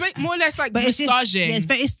 But it's more or less like massaging.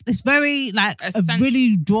 It's very like a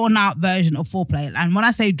really drawn out version of foreplay. And when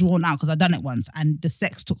I say drawn out, because I've done it once and the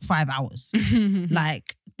sex took 5 hours.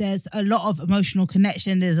 Like there's a lot of emotional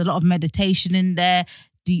connection. There's a lot of meditation in there,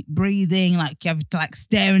 deep breathing. Like you have to like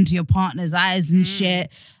stare into your partner's eyes and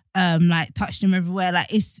shit. Like touch them everywhere. Like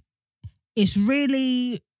it's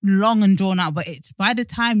really long and drawn out, but it's by the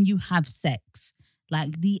time you have sex,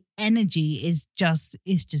 like the energy is just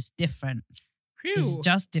different. Whew. It's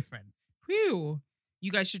just different. Whew.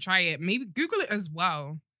 You guys should try it. Maybe Google it as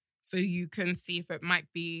well, so you can see if it might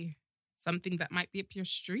be something that might be up your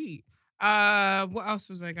street. What else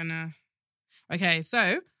was I gonna? Okay,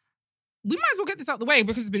 so we might as well get this out the way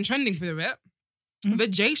because it's been trending for a bit. The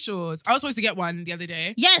J Shores. I was supposed to get one the other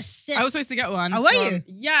day. Yes. I was supposed to get one. Oh, were you?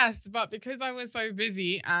 Yes, but because I was so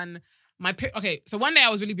busy and so one day I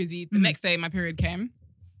was really busy. The next day my period came.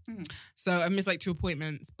 So I missed like 2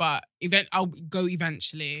 appointments, but I'll go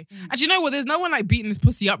eventually. And you know what? There's no one like beating this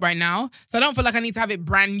pussy up right now. So I don't feel like I need to have it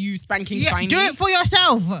brand new, spanking shiny. Do it for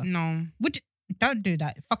yourself. No. Don't do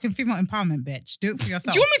that. Fucking female empowerment, bitch. Do it for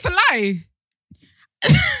yourself. Do you want me to lie?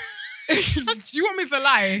 Do you want me to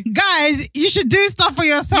lie? Guys, you should do stuff for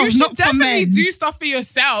yourself, you should not for definitely men. do stuff for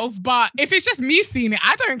yourself, but if it's just me seeing it,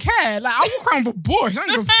 I don't care. Like, I walk around with a bush. I don't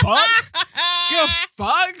give a fuck. Give a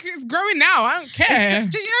fuck. It's growing now. I don't care.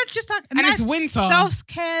 Do you know, just like and it's winter.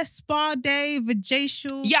 Self-care, spa day,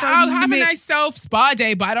 vajacial. Yeah, I'll have a nice self-spa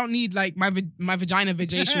day, but I don't need like my vagina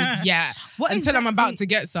vajations yet until I'm about to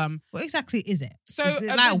get some. What exactly is it? So is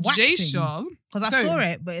it a like vajation... Because I saw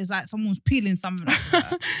it, but it's like someone's peeling something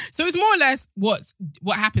off. So it's more or less what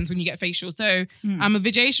happens when you get facial. So a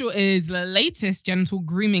vajacial is the latest genital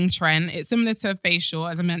grooming trend. It's similar to a facial,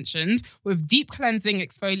 as I mentioned, with deep cleansing,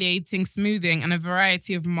 exfoliating, smoothing, and a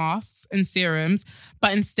variety of masks and serums.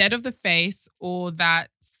 But instead of the face, all that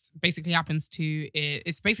basically happens to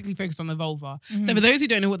it's basically focused on the vulva. So for those who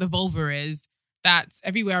don't know what the vulva is, that's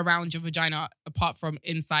everywhere around your vagina apart from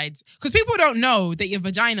inside. Because people don't know that your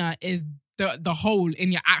vagina is the hole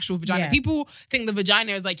in your actual vagina. Yeah. People think the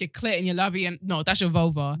vagina is like your clit and your labia, and no, that's your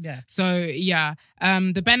vulva. Yeah. So yeah,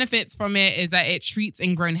 the benefits from it is that it treats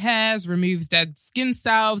ingrown hairs, removes dead skin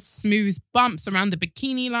cells, smooths bumps around the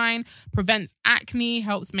bikini line, prevents acne,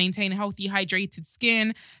 helps maintain healthy, hydrated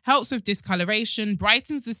skin, helps with discoloration,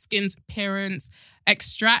 brightens the skin's appearance,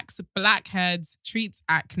 extracts blackheads, treats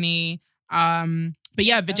acne. But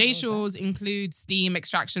yeah, vajacials include steam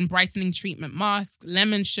extraction, brightening treatment mask,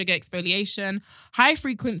 lemon sugar exfoliation, high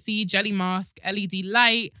frequency jelly mask, LED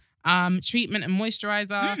light, treatment and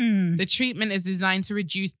moisturizer. The treatment is designed to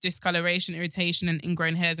reduce discoloration, irritation, and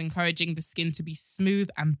ingrown hairs, encouraging the skin to be smooth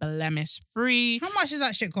and blemish free. How much does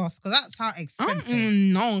that shit cost? Because that's how expensive.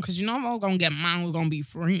 No, because you know I'm all gonna get mine. We're gonna be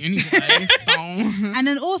free anyway. So. And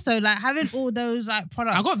then also like having all those like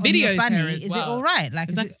products. I got on videos your fanny, here as is well. it all right? Like,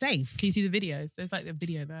 is it safe? Can you see the videos? There's like the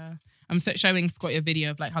video there. I'm showing Scotty a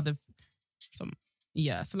video of like how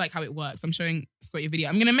so like how it works. I'm showing Scotty a video.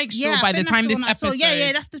 I'm gonna make sure by the time this episode.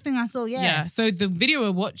 Yeah, that's the thing I saw. Yeah. So the video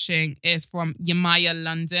we're watching is from Yamaya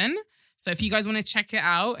London. So if you guys want to check it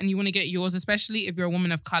out and you want to get yours, especially if you're a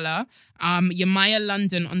woman of color, Yemaya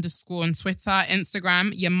London _ on Twitter,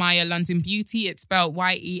 Instagram, Yemaya London Beauty. It's spelled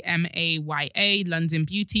YEMAYA, London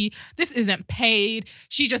Beauty. This isn't paid.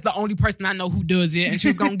 She's just the only person I know who does it, and she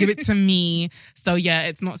was going to give it to me. So yeah,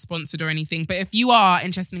 it's not sponsored or anything. But if you are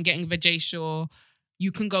interested in getting Vajacial,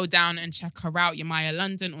 you can go down and check her out, Yemaya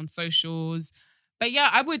London, on socials. But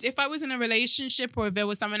yeah, I would, if I was in a relationship or if there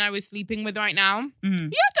was someone I was sleeping with right now, yeah,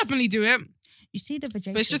 I'd definitely do it. You see the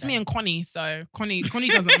Vajacial, but it's just me and Connie, so Connie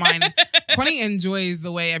doesn't mind. Connie enjoys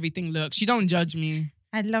the way everything looks. She don't judge me.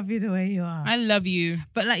 I love you the way you are. I love you.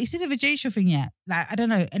 But like, you see the Vajacial thing, yeah? Like, I don't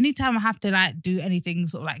know. Anytime I have to like do anything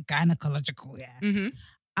sort of like gynecological, yeah,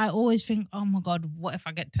 I always think, oh my God, what if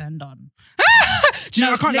I get turned on? Do you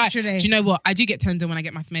know, I can't lie. Do you know what? I do get turned on when I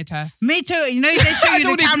get my smear test. Me too. You know, they show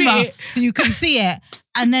you the camera so you can see it.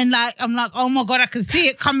 And then like, I'm like, oh my God, I can see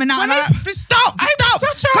it coming out. And I'm like, stop. Go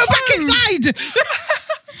back inside.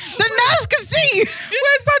 The nurse can see.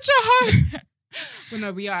 We're such a hoe. Well,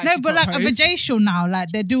 no, we are. No, but like a Vajacial now, like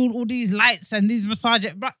they're doing all these lights and these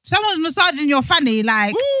massages. Someone's massaging your fanny,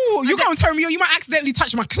 like. Ooh, you're going to turn me on. You might accidentally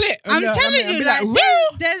touch my clit. I'm telling you, like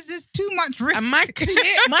there's too much risk. And my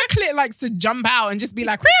clit likes to jump out and just be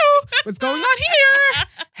like, whew, what's going on here?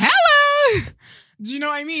 Hello. Do you know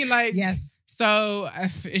what I mean? Like, yes. So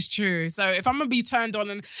it's true. So if I'm going to be turned on,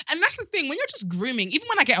 and that's the thing, when you're just grooming, even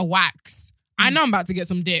when I get a wax, I know I'm about to get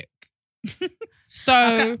some dick. So,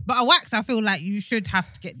 okay, but a wax, I feel like you should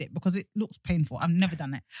have to get it because it looks painful. I've never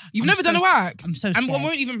done it. You've never done a wax? I'm so scared. I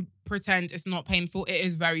won't even pretend it's not painful. It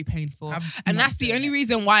is very painful. And that's the only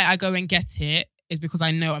reason why I go and get it is because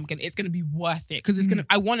I know it's gonna be worth it. Because it's gonna.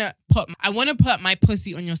 I wanna put my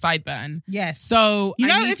pussy on your sideburn. Yes. So you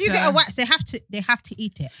know, if you get a wax, they have to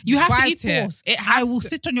eat it. You have to eat it. I will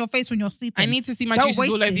sit on your face when you're sleeping. I need to see my juices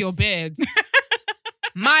all over your beard.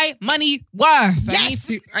 My money worth.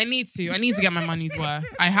 Yes. I need to get my money's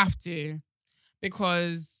worth. I have to,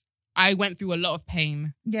 because I went through a lot of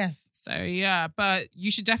pain. Yes. So yeah, but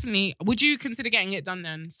you should definitely. Would you consider getting it done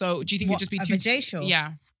then? So do you think it'd just be too? Vajacial?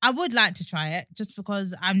 Yeah. I would like to try it just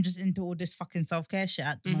because I'm just into all this fucking self-care shit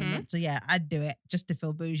at the moment. So yeah, I'd do it just to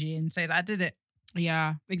feel bougie and say that I did it.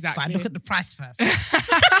 Yeah, exactly. But I look at the price first.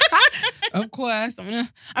 Of course.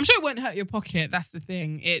 I'm sure it won't hurt your pocket. That's the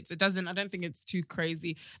thing. It doesn't, I don't think it's too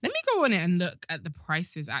crazy. Let me go on it and look at the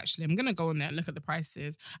prices, actually. I'm going to go on there and look at the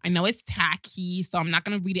prices. I know it's tacky, so I'm not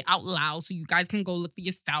going to read it out loud so you guys can go look for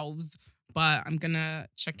yourselves. But I'm going to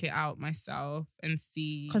check it out myself and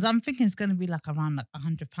see. Because I'm thinking it's going to be like around like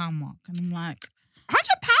 £100 mark. And I'm like... £100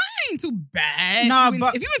 ain't too bad. No,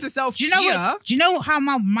 but... If you went to self do you know how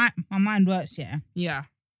my mind works, yeah? Yeah.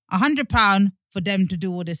 £100 for them to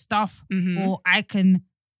do all this stuff, or I can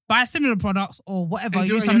buy similar products or whatever, and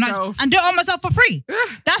do it on myself for free.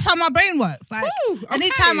 That's how my brain works. Like,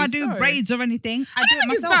 anytime I do braids or anything, I do it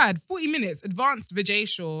myself. It's bad. 40 minutes, advanced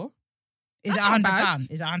Vajacial. Is it £100?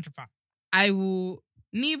 Is it £100? I will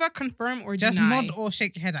neither confirm or just deny. nod or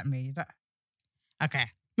shake your head at me. Okay.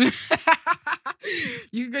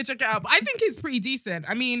 You can go check it out. But I think it's pretty decent.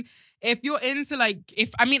 I mean, if you're into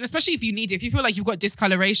especially if you need it, if you feel like you've got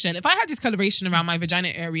discoloration. If I had discoloration around my vagina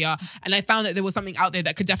area and I found that there was something out there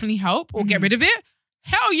that could definitely help or get rid of it,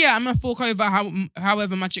 hell yeah, I'm gonna fork over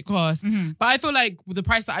however much it costs. But I feel like with the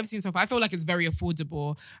price that I've seen so far, I feel like it's very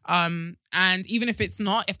affordable. And even if it's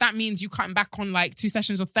not, if that means you cutting back on like 2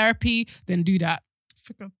 sessions of therapy, then do that.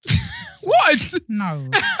 What? No.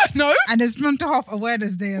 No? And it's Mental Health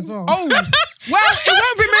Awareness Day as well. Oh, well, it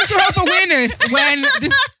won't be Mental Health Awareness when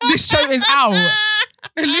this show is out.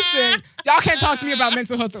 Listen, y'all can't talk to me about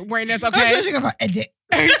mental health awareness, okay? I'm talking about edit.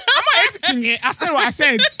 I'm not editing it. I said what I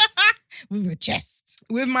said. With your chest.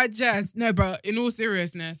 With my chest. No, but in all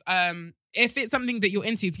seriousness, if it's something that you're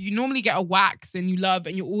into, if you normally get a wax and you love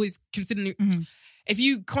and you're always considering... If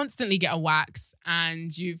you constantly get a wax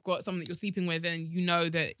and you've got someone that you're sleeping with and you know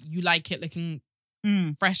that you like it looking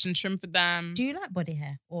fresh and trim for them. Do you like body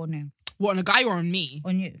hair or no? What, on a guy or on me?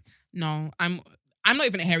 On you? No, I'm not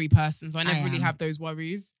even a hairy person, so I never really have those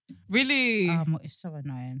worries. Really? It's so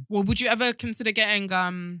annoying. Well, would you ever consider getting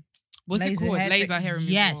what's it called? Laser hair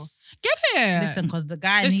removal? Yes. Get it. Listen, because the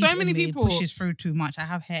guy there's so many people pushes through too much. I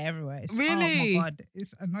have hair everywhere. Really? Oh my God,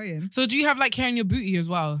 it's annoying. So do you have like hair in your booty as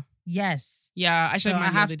well? Yes. Yeah, I shaved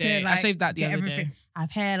mine the other day. I shaved that the other day. I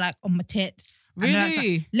have hair like on my tits.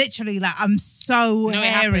 Really? Literally, like I'm so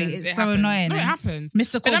hairy. It's so annoying. No, it happens.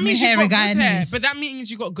 Mr. calls me hairy guy. But that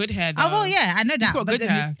means you got good hair though. Oh, well, yeah, I know that. But then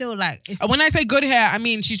it's still like... When I say good hair, I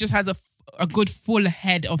mean she just has a good full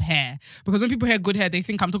head of hair. Because when people hear good hair, they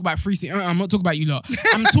think I'm talking about freezing. I'm not talking about you lot.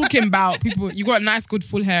 I'm talking about people, you got a nice good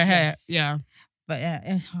full hair. Yes. Yeah. But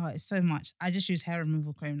yeah, it's so much. I just use hair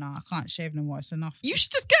removal cream now. I can't shave no more. It's enough. You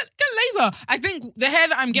should just get laser. I think the hair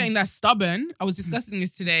that I'm getting that's stubborn, I was discussing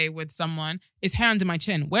this today with someone, is hair under my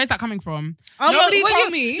chin. Where's that coming from? Nobody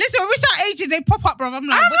told me. Listen, when we start aging, they pop up, bro. I'm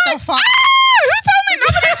like, what the fuck? Who told me?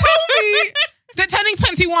 Nobody told me that turning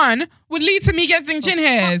 21 would lead to me getting chin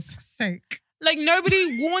hairs. For fuck's sake. Like,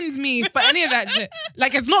 nobody warns me for any of that shit.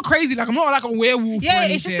 Like, it's not crazy. Like, I'm not like a werewolf. Yeah,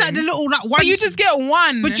 it's just like the little like one. But you just get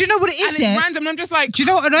one. But do you know what it is? And it's random. And I'm just like, do you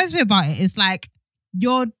know what annoys me about it? It's like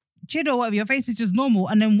your chin or whatever, your face is just normal,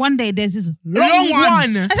 and then one day there's this long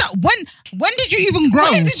one. It's like, when did you even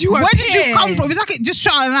grow? When did you appear? Where did you come from? It's like it just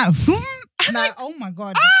shot out like, oh my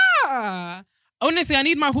God. Honestly, I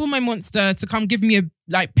need my hormone monster to come give me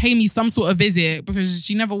pay me some sort of visit, because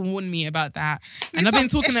she never warned me about that. And I've been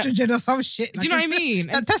talking estrogen or some shit. Do you know what I mean?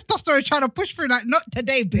 That testosterone trying to push through, like, not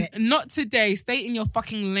today, bitch. Not today. Stay in your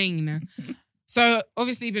fucking lane. So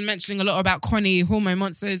obviously you've been mentioning a lot about Connie, hormone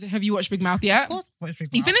monsters. Have you watched Big Mouth yet? Of course I watched Big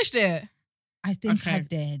Mouth. You finished it? I think I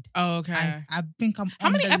did. Oh, okay. I think I'm How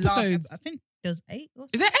many episodes? I think there's 8 or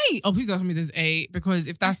 6. Is there 8? Oh, please don't tell me there's 8, because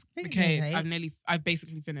if that's the case, there's I've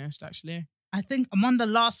basically finished, actually. I think I'm on the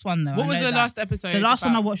last one though. What was the last episode? The last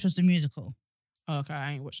one I watched was the musical. Oh, okay,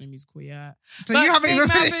 I ain't watching the musical yet. So you haven't even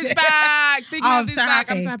finished Big Mouth is it. back. Big Mouth is back.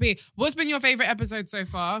 Happy. I'm so happy. What's been your favorite episode so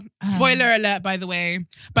far? Spoiler alert, by the way.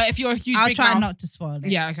 But if you're a huge I'll Big try Mouth, not to spoil it.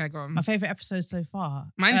 Yeah, okay, go on. My favorite episode so far.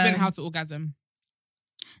 Mine's been How to Orgasm.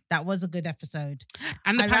 That was a good episode.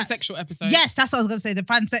 And the pansexual episode. Yes, that's what I was going to say. The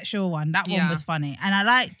pansexual one. That one was funny. And I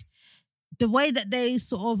liked the way that they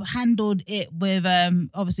sort of handled it with,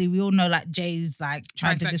 obviously we all know like Jay's like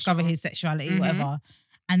trying to discover his sexuality, whatever.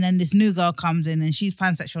 And then this new girl comes in and she's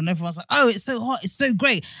pansexual and everyone's like, oh, it's so hot, it's so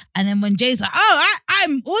great. And then when Jay's like, oh,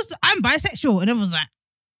 I'm bisexual. And everyone's like,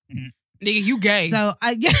 nigga, you gay. So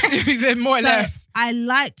more or less. I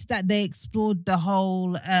liked that they explored the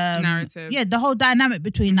whole narrative. Yeah, the whole dynamic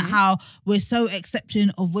between how we're so accepting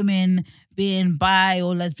of women being bi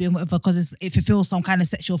or lesbian, whatever, because it fulfills some kind of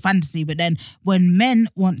sexual fantasy. But then when men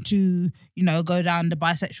want to, go down the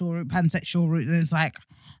bisexual route, pansexual route, then it's like,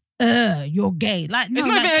 you're gay. Like, no, it's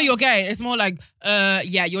not even you're gay. It's more like,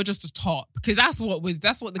 yeah, you're just a top. Because that's what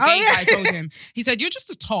the gay guy told him. He said, you're just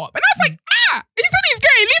a top. And I was like, he said he's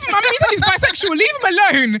gay. Leave him. I mean, he said he's bisexual. Leave him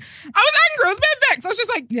alone. I was angry. I was a bit vexed. I was just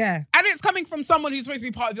like, yeah. And it's coming from someone who's supposed to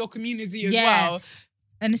be part of your community as well.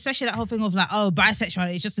 And especially that whole thing of like, oh,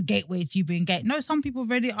 bisexuality is just a gateway to you being gay. No, some people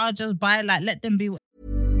really are just bi. Like, let them be.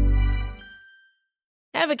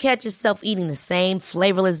 Ever catch yourself eating the same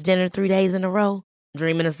flavorless dinner 3 days in a row?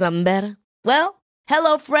 Dreaming of something better? Well,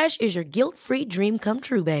 HelloFresh is your guilt-free dream come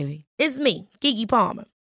true, baby. It's me, Keke Palmer.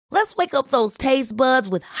 Let's wake up those taste buds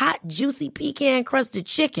with hot, juicy pecan-crusted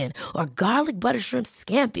chicken or garlic butter shrimp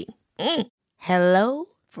scampi. Hello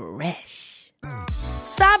Fresh.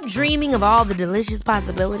 Stop dreaming of all the delicious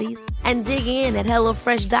possibilities and dig in at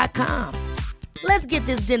HelloFresh.com. Let's get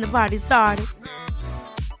this dinner party started.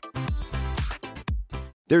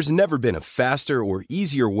 There's never been a faster or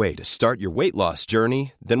easier way to start your weight loss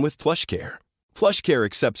journey than with PlushCare. PlushCare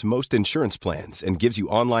accepts most insurance plans and gives you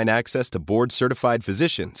online access to board-certified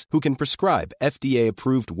physicians who can prescribe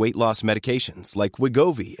FDA-approved weight loss medications like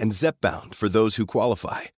Wegovy and Zepbound for those who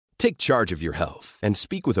qualify. Take charge of your health and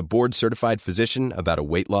speak with a board-certified physician about a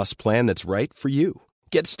weight loss plan that's right for you.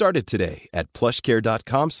 Get started today at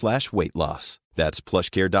plushcare.com/weight loss. That's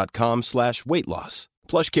plushcare.com/weight loss.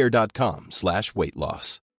 plushcare.com/weight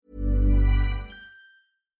loss.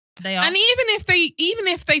 They are. And even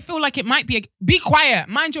if they feel like it might be quiet,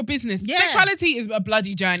 mind your business. Yeah. Sexuality is a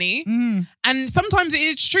bloody journey. And sometimes it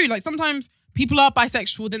is true. Like sometimes people are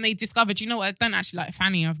bisexual, then they discovered, you know what, I don't actually like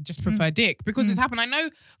Fanny, I just prefer dick. Because it's happened. I know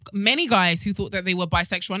many guys who thought that they were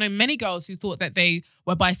bisexual. I know many girls who thought that they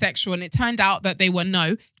were bisexual, and it turned out that they were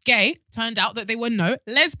no gay, turned out that they were no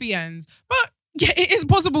lesbians. But yeah, it is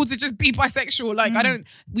possible to just be bisexual. Like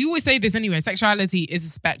we always say this anyway, sexuality is a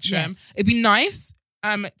spectrum. Yes. It'd be nice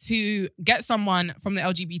to get someone from the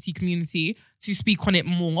LGBT community to speak on it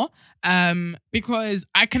more, because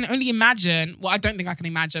I can only imagine, well, I don't think I can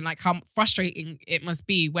imagine like how frustrating it must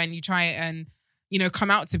be when you try and, come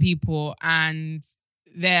out to people and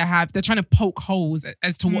they're trying to poke holes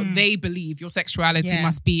as to what they believe your sexuality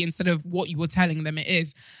must be instead of what you were telling them it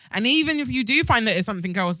is. And even if you do find that it's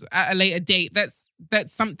something else at a later date, that's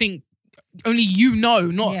something only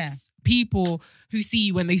not people who see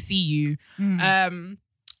you when they see you.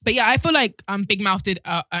 But yeah, I feel like Big Mouth did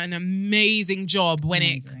an amazing job when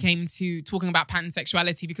it came to talking about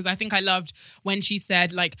pansexuality, because I think I loved when she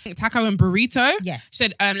said, like, taco and burrito. Yes. She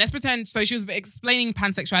said, let's pretend, so she was explaining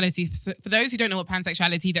pansexuality. For those who don't know what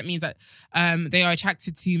pansexuality, that means that they are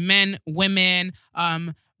attracted to men, women,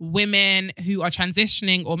 women who are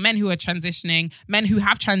transitioning, or men who are transitioning, men who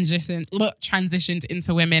have transitioned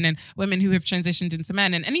into women, and women who have transitioned into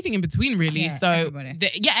men, and anything in between, really. Yeah, so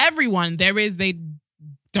everyone. They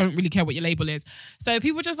don't really care what your label is. So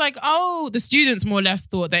people just like, oh, the students more or less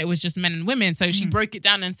thought that it was just men and women. So she broke it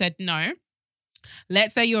down and said, no,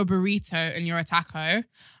 let's say you're a burrito and you're a taco.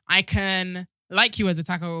 I can like you as a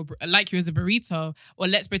taco, or like you as a burrito, or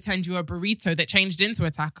let's pretend you're a burrito that changed into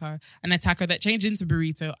a taco, and a taco that changed into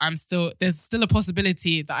burrito. There's still a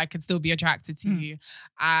possibility that I could still be attracted to you.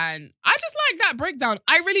 And I just like that breakdown.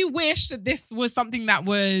 I really wish that this was something that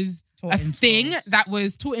was a thing that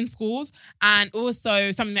was taught in schools, and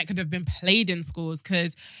also something that could have been played in schools.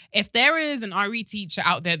 Because if there is an RE teacher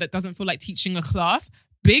out there that doesn't feel like teaching a class,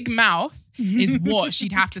 Big Mouth is what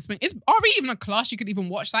she'd have to spend. Is RE even a class you could even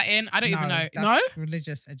watch that in? I don't even know. That's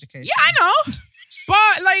religious education. Yeah, I know.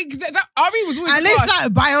 But like that RE was always at least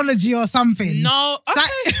like biology or something. No. Okay.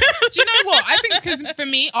 Do you know what? I think because for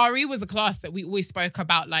me, RE was a class that we always spoke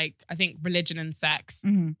about, like, I think religion and sex.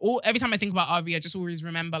 Or every time I think about RE, I just always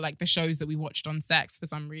remember like the shows that we watched on sex for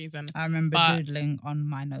some reason. I remember doodling on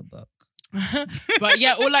my notebook. But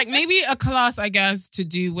yeah, or like maybe a class, I guess, to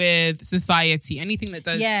do with society. Anything that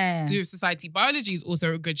does do with society. Biology is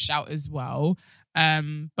also a good shout as well.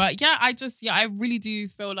 But yeah, I really do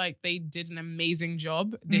feel like they did an amazing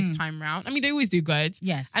job this time round. I mean, they always do good.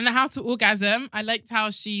 Yes. And the How to Orgasm, I liked how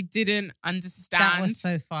she didn't understand. That was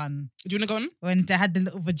so fun. Do you want to go on? When they had the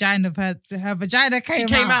little vagina of her vagina came out.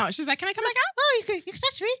 She came out. She was like, can I come back out? Oh, you can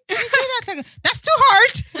touch me. You can do that. That's too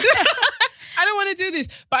hard. I don't want to do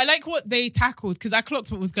this. But I like what they tackled, because I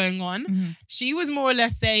clocked what was going on. She was more or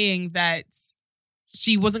less saying that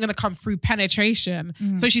she wasn't going to come through penetration.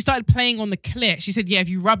 So she started playing on the clit. She said, yeah, if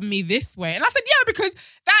you rub me this way. And I said, yeah, because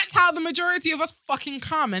that's how the majority of us fucking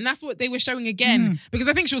come. And that's what they were showing again. Because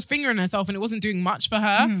I think she was fingering herself and it wasn't doing much for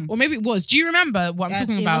her. Or maybe it was. Do you remember what I'm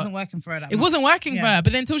talking about? It wasn't working for her that much. It wasn't working for her.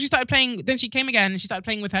 But then until she started playing, then she came again and she started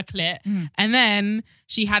playing with her clit. And then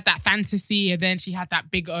she had that fantasy, and then she had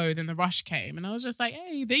that big O, then the rush came. And I was just like,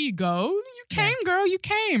 hey, there you go. You came, girl. You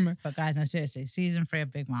came. But guys, no, seriously, season 3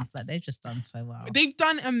 of Big Mouth, like, they've just done so well. They've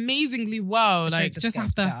done amazingly well. Like, just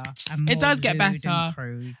have to. It does get better.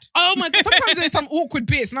 Oh my God. Sometimes there's some awkward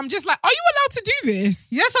bits, and I'm just like, are you allowed to do this?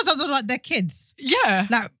 Yeah, sometimes like they're kids. Yeah.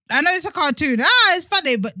 Like, I know it's a cartoon. It's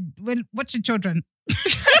funny, but we're watching children.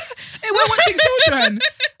 We're watching children.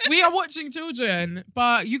 We are watching children.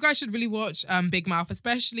 But you guys should really watch Big Mouth,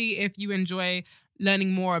 especially if you enjoy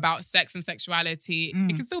learning more about sex and sexuality.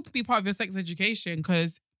 It can still be part of your sex education,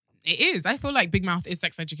 because it is. I feel like Big Mouth is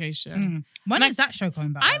sex education. When is that show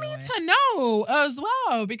coming back? I need to know as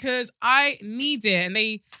well, because I need it. And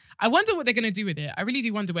I wonder what they're going to do with it. I really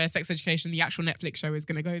do wonder where sex education, the actual Netflix show, is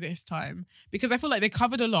going to go this time. Because I feel like they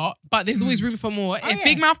covered a lot, but there's always room for more. If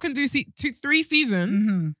Big Mouth can do 3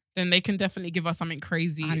 seasons, then they can definitely give us something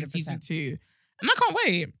crazy 100%. In season 2. And I can't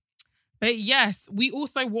wait. But yes, we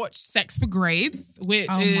also watched Sex for Grades,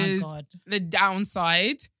 which is the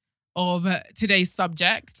downside of today's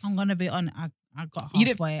subject. I'm gonna be on. I got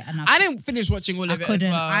halfway, and I didn't finish watching all of it. As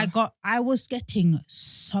well. I was getting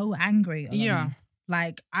so angry.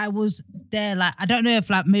 Like I was there. Like I don't know if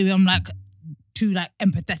like maybe I'm like too like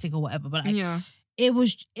empathetic or whatever, but like,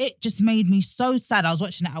 it just made me so sad. I was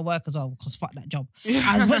watching it at work as well, because fuck that job.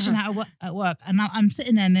 I was watching it at work, and I'm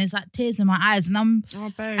sitting there, and there's like tears in my eyes, and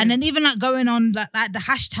and then even like going on like the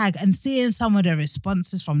hashtag and seeing some of the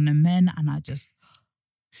responses from the men, and I just.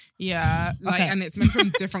 Yeah, like, and it's men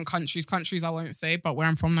from different countries I won't say, but where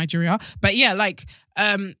I'm from, Nigeria. But yeah, like,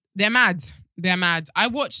 they're mad. I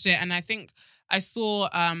watched it, and I think I saw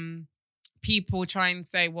people try and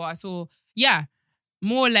say, well, I saw,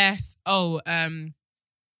 more or less,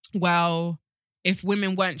 well, if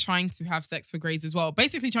women weren't trying to have sex for grades as well,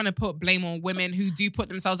 basically trying to put blame on women who do put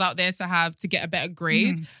themselves out there to get a better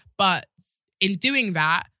grade. But in doing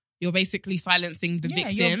that, you're basically silencing the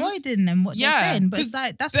victims. You're avoiding them what they're saying. But it's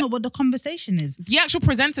like, that's not what the conversation is. The actual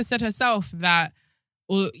presenter said herself that,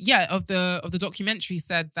 of the documentary,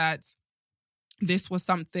 said that this was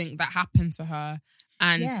something that happened to her.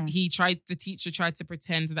 And the teacher tried to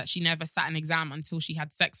pretend that she never sat an exam until she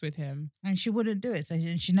had sex with him. And she wouldn't do it. So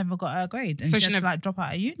she never got her grade. And so she had to like drop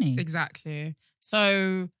out of uni. Exactly.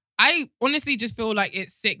 So I honestly just feel like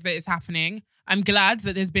it's sick that it's happening. I'm glad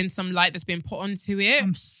that there's been some light that's been put onto it.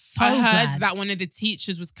 I'm so I heard glad. that one of the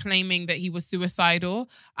teachers was claiming that he was suicidal.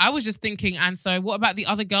 I was just thinking, and so what about the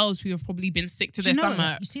other girls who have probably been sick to Do their you know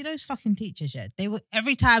stomach? what? You see those fucking teachers, yeah? They were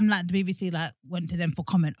every time like the BBC like went to them for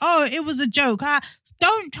comment. Oh, it was a joke.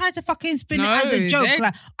 Don't try to fucking spin it as a joke.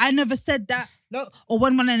 Like I never said that. Look, or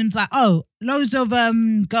when one of them's like, oh, loads of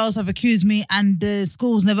girls have accused me and the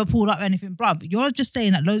schools never pulled up anything, bro. But you're just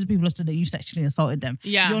saying that loads of people have said that you sexually assaulted them.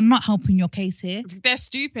 Yeah. You're not helping your case here. They're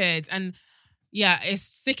stupid. And yeah, it's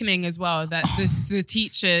sickening as well that the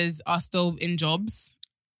teachers are still in jobs.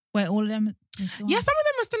 Wait, all of them are still Yeah, some of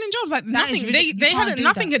them are still in jobs. Like That is nothing, ridiculous. they You can't hadn't, do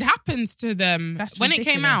nothing that. had happened to them That's when it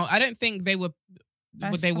came out. ridiculous. I don't think they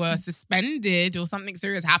were suspended or something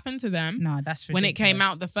serious happened to them. No, that's ridiculous. When it came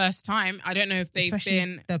out the first time. I don't know if they've Especially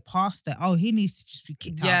been the pastor. Oh, he needs to just be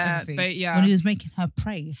kicked out of everything. yeah. When he was making her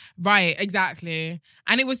pray. Right, exactly.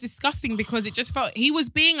 And it was disgusting because it just felt he was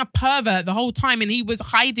being a pervert the whole time and he was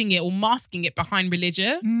hiding it or masking it behind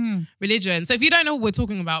religion. So if you don't know what we're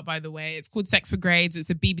talking about, by the way, it's called Sex for Grades. It's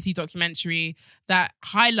a BBC documentary that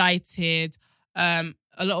highlighted a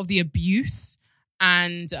lot of the abuse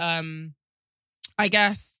and I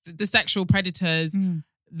guess the sexual predators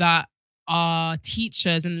that are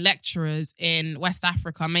teachers and lecturers in West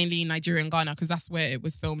Africa, mainly Nigeria and Ghana, because that's where it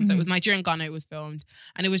was filmed. So it was Nigeria and Ghana it was filmed.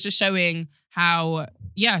 And it was just showing how,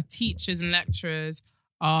 teachers and lecturers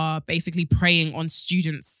are basically preying on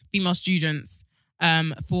students, female students,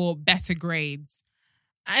 for better grades.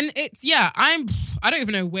 And it's, I don't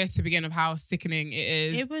even know where to begin of how sickening it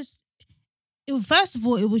is. It was first of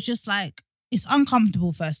all, it was just like, it's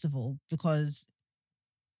uncomfortable, first of all, because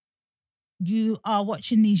you are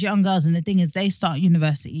watching these young girls and the thing is they start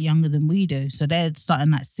university younger than we do. So they're starting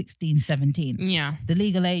like 16, 17. Yeah. The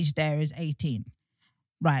legal age there is 18.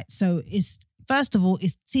 Right. So it's, first of all,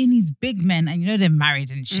 it's seeing these big men and you know they're married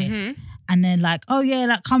and shit. And then like, oh yeah,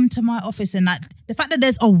 like come to my office and like the fact that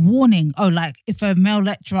there's a warning, oh like if a male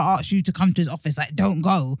lecturer asks you to come to his office, like don't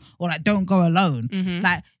go or like don't go alone.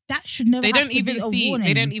 Like that should never They have don't to even be a see warning.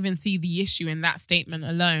 they don't even see the issue in that statement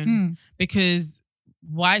alone because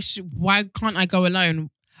why can't I go alone?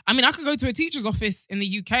 I mean, I could go to a teacher's office in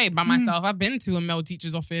the UK by myself. I've been to a male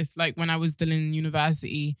teacher's office like when I was still in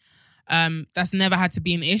university. That's never had to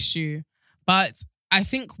be an issue. But I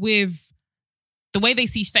think with the way they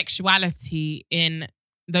see sexuality in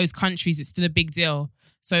those countries, it's still a big deal.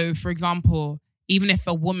 So, for example, even if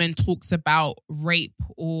a woman talks about rape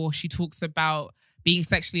or she talks about being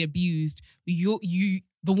sexually abused,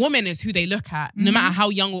 the woman is who they look at. No matter how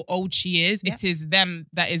young or old she is, it is them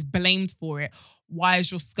that is blamed for it. Why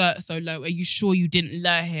is your skirt so low? Are you sure you didn't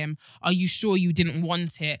lure him? Are you sure you didn't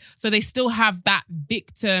want it? So they still have that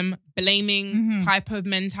victim blaming type of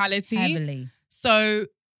mentality. Heavily. So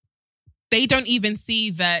they don't even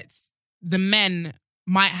see that the men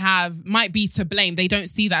might be to blame. They don't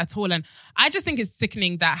see that at all. And I just think it's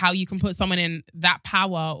sickening that how you can put someone in that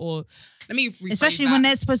power or let me rephrase especially that. when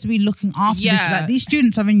they're supposed to be looking after this. Like, these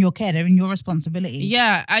students are in your care, they're in your responsibility.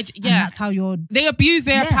 And that's how they abuse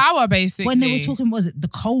their power basically. When they were talking, was it the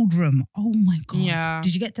cold room? Oh my God. Yeah.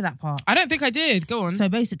 Did you get to that part? I don't think I did. Go on. So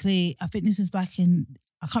basically, I think this is back in,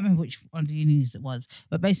 I can't remember which one of the unis it was,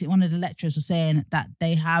 but basically one of the lecturers was saying that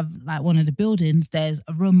they have like one of the buildings, there's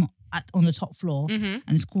a room on the top floor and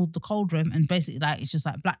it's called the cold room, and basically like it's just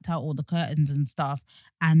like blacked out all the curtains and stuff,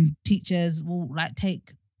 and teachers will like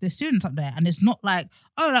take the students up there and it's not like,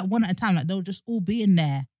 oh, like one at a time, like they'll just all be in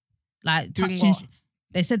there like doing touching. what?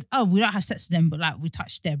 They said, oh, we don't have sex with them, but like we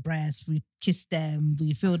touch their breasts, we kiss them,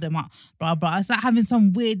 we fill them up, blah, blah. It's like having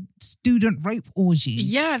some weird student rape orgy.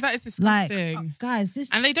 Yeah, that is Like, disgusting. guys, this...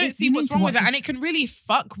 And they don't see what's wrong with it. And it can really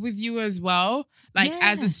fuck with you as well. Like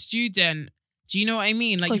as a student, do you know what I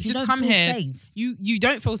mean? Like you've just come here, you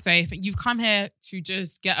don't feel safe. You've come here to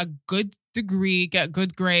just get a good degree, get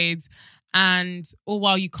good grades. And all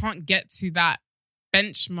while you can't get to that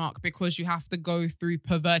benchmark because you have to go through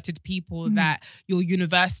perverted people that your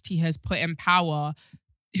university has put in power,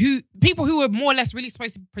 people who are more or less really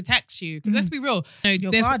supposed to protect you. Because let's be real,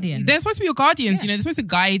 your guardians. They're supposed to be your guardians. You know, they're supposed to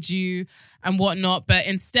guide you and whatnot. But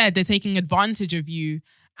instead, they're taking advantage of you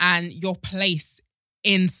and your place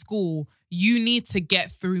in school. You need to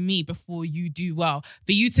get through me before you do well.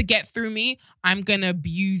 For you to get through me, I'm gonna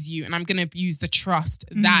abuse you and I'm gonna abuse the trust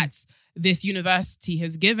that this university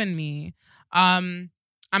has given me. I'm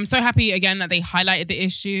so happy again that they highlighted the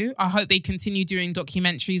issue. I hope they continue doing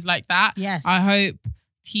documentaries like that. Yes. I hope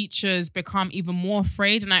teachers become even more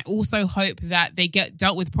afraid, and I also hope that they get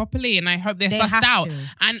dealt with properly, and I hope they're sussed out.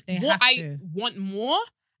 And what I want more,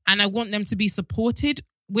 and I want them to be supported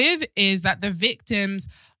with, is that the victims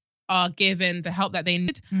are given the help that they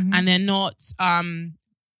need and they're not,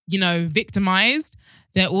 victimized,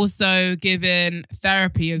 they're also given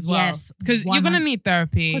therapy as well. Yes, because you're gonna need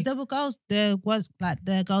therapy. Because there was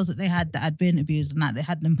the girls that they had that had been abused and that they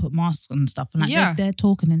had them put masks on and stuff, and they're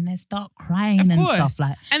talking and they start crying and stuff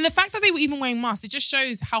like. And the fact that they were even wearing masks, it just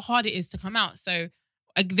shows how hard it is to come out. So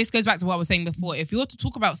this goes back to what I was saying before. If you're to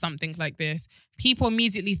talk about something like this, people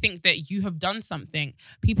immediately think that you have done something.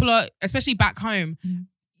 People are, especially back home.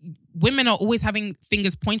 Women are always having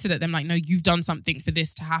fingers pointed at them like, no, you've done something for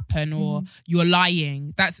this to happen or you're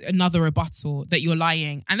lying. That's another rebuttal that you're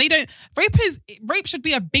lying. And they don't, rape should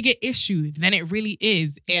be a bigger issue than it really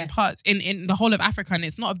is in parts, in the whole of Africa. And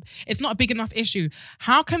it's not a big enough issue.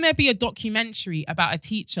 How can there be a documentary about a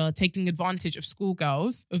teacher taking advantage of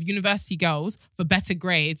schoolgirls, of university girls for better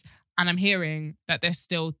grades? And I'm hearing that they're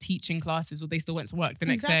still teaching classes or they still went to work the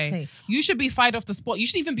next day. You should be fired off the spot. You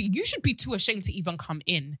should be too ashamed to even come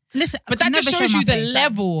in. Listen, but that just shows you the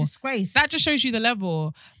level. Disgrace. That just shows you the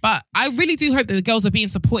level. But I really do hope that the girls are being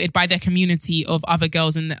supported by their community of other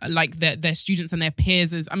girls and like their students and their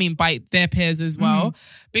peers by their peers as well.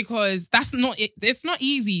 Because that's not it. It's not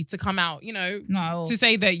easy to come out, to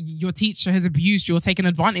say that your teacher has abused you or taken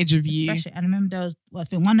advantage of you. Especially, and I remember there was, I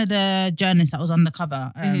think one of the journalists that was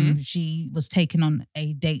undercover, she was taken on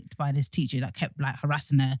a date by this teacher that kept like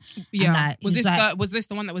harassing her. Yeah. Was this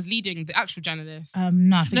the one that was leading the actual journalist?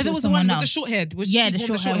 No, I think there was the one with the short hair.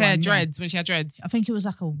 The short hair dreads when she had dreads. I think it was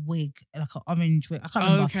like a wig, like an orange wig. I can't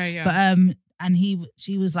remember. Okay, yeah. But and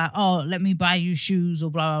she was like, oh, let me buy you shoes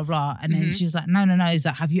or blah, blah, blah. And then she was like, no. He's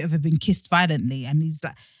like, have you ever been kissed violently? And he's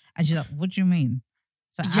like, and she's like, what do you mean?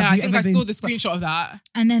 Like, I think I saw the screenshot of that.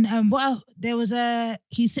 And then there was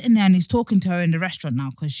he's sitting there and he's talking to her in the restaurant now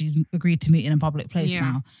because she's agreed to meet in a public place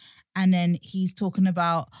now. And then he's talking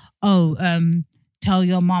about, tell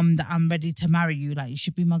your mum that I'm ready to marry you. Like, you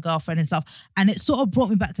should be my girlfriend and stuff. And it sort of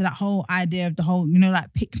brought me back to that whole idea of the whole,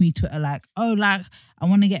 like, pick me Twitter. Like, oh, like, I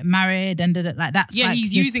want to get married. And like, that's yeah, like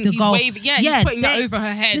he's using, he's waving. Yeah, he's putting that over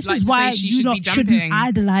her head. This like, is why you lot shouldn't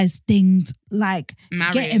idolize things like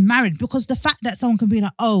getting married. Because the fact that someone can be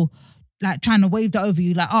like, oh, like trying to wave that over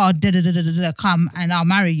you, like, oh, come and I'll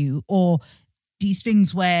marry you. Or these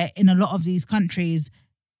things where in a lot of these countries,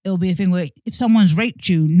 it'll be a thing where if someone's raped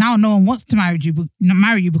you, now no one wants to marry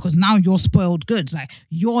you because now you're spoiled goods. Like,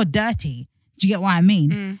 you're dirty. Do you get what I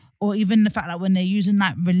mean? Or even the fact that when they're using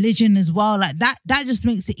like religion as well, like that just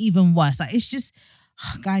makes it even worse. Like, it's just,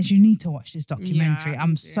 guys, you need to watch this documentary.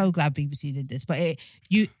 I'm so glad BBC did this. But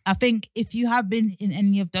I think if you have been in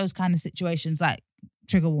any of those kind of situations, like,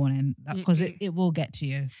 trigger warning, because it will get to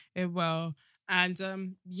you. It will. And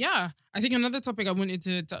I think another topic I wanted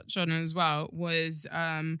to touch on as well was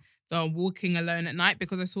the walking alone at night,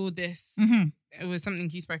 because I saw this, it was something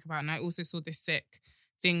you spoke about, and I also saw this sick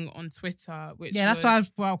thing on Twitter, which that's why I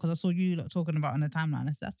was because I saw you talking about on the timeline.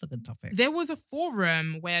 That's a good topic. There was a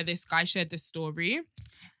forum where this guy shared this story.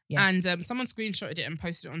 Yes. And someone screenshotted it and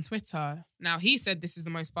posted it on Twitter. Now, he said this is the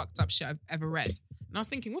most fucked up shit I've ever read. And I was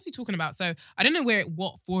thinking, what's he talking about? So I don't know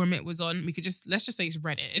what forum it was on. Let's just say it's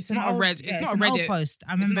Reddit. It's not a Reddit. It's not a Reddit post.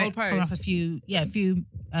 I remember it from like a few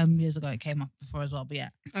years ago. It came up before as well. But yeah.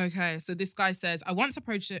 Okay, so this guy says, I once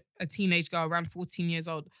approached a teenage girl around 14 years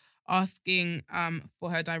old, asking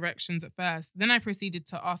for her directions at first. Then I proceeded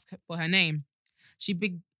to ask for her name. She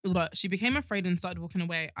became afraid and started walking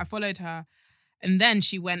away. I followed her. And then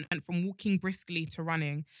she went from walking briskly to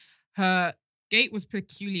running. Her gait was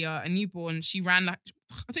peculiar. A newborn, she ran like,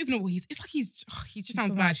 I don't even know what he just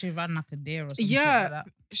sounds bad. She ran like a deer or something. Yeah, like that.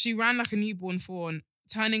 She ran like a newborn fawn,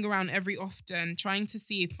 turning around every often, trying to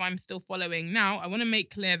see if I'm still following. Now, I want to make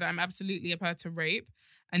clear that I'm absolutely about to rape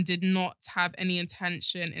and did not have any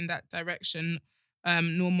intention in that direction,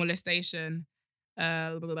 nor molestation.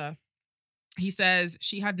 Blah, blah, blah. He says,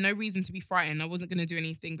 she had no reason to be frightened. I wasn't going to do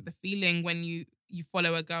anything. But the feeling when you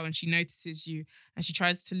follow a girl and she notices you and she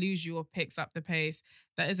tries to lose you or picks up the pace,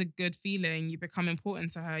 that is a good feeling. You become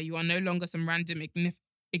important to her. You are no longer some random,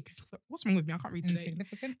 what's wrong with me? I can't read today.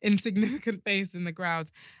 Insignificant face in the crowd.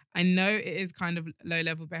 I know it is kind of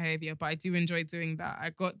low-level behavior, but I do enjoy doing that. I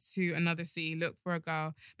got to another city, look for a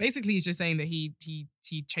girl. Basically, he's just saying that he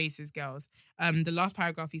chases girls. The last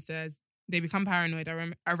paragraph, he says, they become paranoid.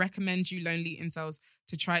 I recommend you lonely incels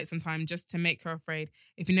to try it sometime just to make her afraid.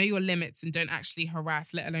 If you know your limits and don't actually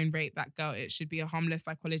harass, let alone rape that girl, it should be a harmless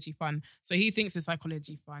psychology fun. So he thinks it's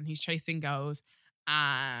psychology fun. He's chasing girls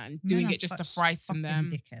and doing it just to frighten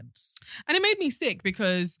them. Dickheads. And it made me sick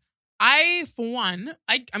because I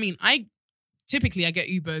typically I get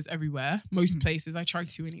Ubers everywhere. Most places I try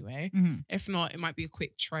to anyway. If not, it might be a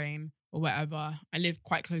quick train. or whatever. I live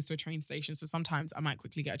quite close to a train station, so sometimes I might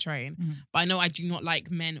quickly get a train. Mm. But I know I do not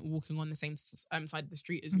like men walking on the same side of the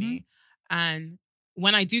street as Mm-hmm. me. And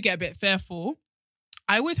when I do get a bit fearful,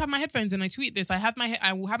 I always have my headphones in. I tweet this.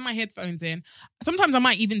 I will have my headphones in. Sometimes I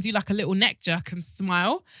might even do like a little neck jerk and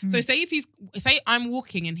smile. So say I'm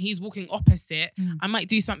walking and he's walking opposite, I might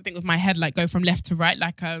do something with my head, like go from left to right,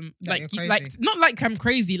 like not like I'm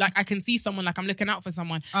crazy. Like I can see someone, like I'm looking out for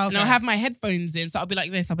someone, and I'll have my headphones in. So I'll be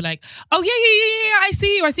like this. I'll be like, oh yeah, I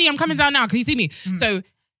see you. I'm coming down now. Can you see me? So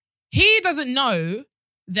he doesn't know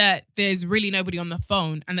that there's really nobody on the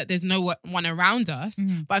phone and that there's no one around us,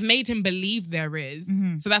 but I've made him believe there is.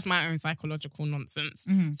 So that's my own psychological nonsense.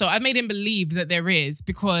 So I've made him believe that there is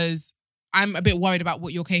because I'm a bit worried about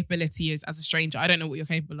what your capability is as a stranger. I don't know what you're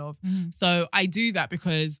capable of. So I do that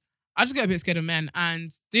because I just get a bit scared of men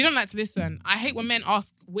and they don't like to listen. I hate when men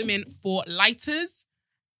ask women for lighters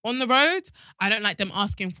on the road. I don't like them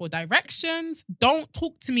asking for directions. Don't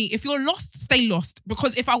talk to me. If you're lost, stay lost.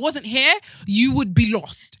 Because if I wasn't here, you would be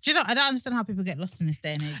lost. Do you know, I don't understand how people get lost in this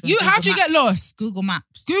day and age. How do you get lost? Google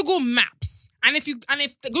Maps. Google Maps. And if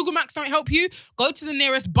the Google Maps don't help you, go to the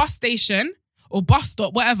nearest bus station or bus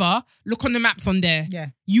stop, whatever. Look on the maps on there. Yeah.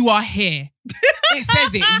 You are here. It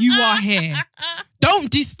says it. You are here. Don't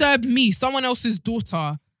disturb me, someone else's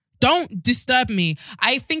daughter. Don't disturb me.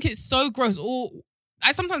 I think it's so gross.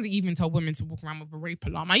 I sometimes even tell women to walk around with a rape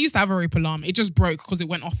alarm. I used to have a rape alarm. It just broke because it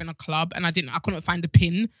went off in a club and I couldn't find the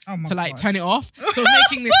pin to like turn it off. So it was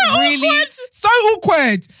making this really so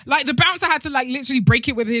awkward. Like the bouncer had to like literally break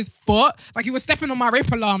it with his foot. Like he was stepping on my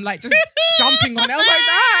rape alarm, like just jumping on it. I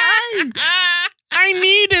was like, I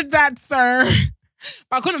needed that, sir.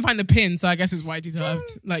 But I couldn't find the pin, so I guess it's what I deserved.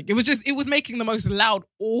 Like it was making the most loud,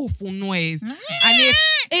 awful noise.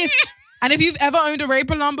 And if you've ever owned a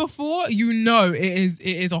rape alarm before, you know it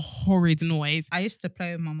is a horrid noise. I used to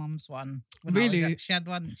play with my mum's one. Really? She had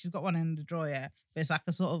one. She's got one in the drawer, yeah. But it's like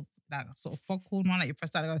a sort of foghorn one that you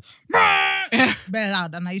press down and goes very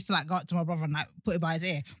loud. And I used to like go up to my brother and like put it by his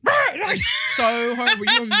ear. So horrible.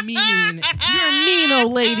 You're mean. You're a mean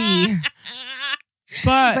old lady.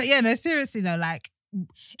 But yeah, no, seriously though, like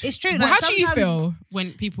it's true. Well, like, how do you feel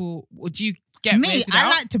when people? Would you get me? I out?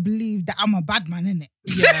 like to believe that I'm a bad man, innit?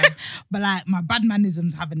 Yeah. But like my bad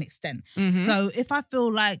manisms have an extent. So if I feel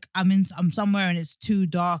like I'm somewhere and it's too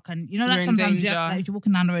dark and you know, like sometimes you're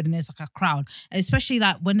walking down the road and there's like a crowd, and especially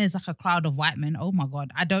like when there's like a crowd of white men. Oh my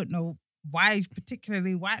God, I don't know why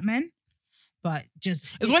particularly white men. But just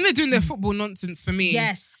it's when they're doing their football nonsense for me.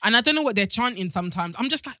 Yes. And I don't know what they're chanting sometimes. I'm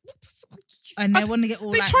just like, and they want to get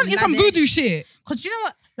all they're like chanting some voodoo shit. Because you know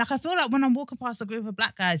what? Like I feel like when I'm walking past a group of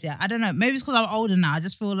black guys, yeah, I don't know. Maybe it's because I'm older now. I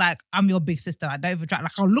just feel like I'm your big sister. I don't even try.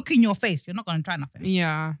 Like I'll look in your face. You're not gonna try nothing.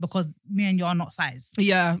 Yeah. Because me and you are not size.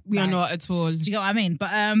 Yeah, we are not at all. Do you get what I mean?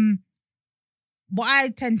 But what I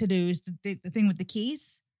tend to do is the thing with the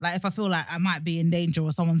keys. Like if I feel like I might be in danger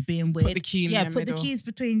or someone's being weird, put the key in put the keys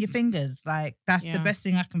between your fingers. Like that's the best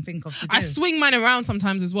thing I can think of to do. I swing mine around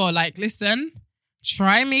sometimes as well. Like, listen,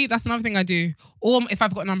 try me. That's another thing I do. Or if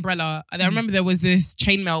I've got an umbrella, I remember there was this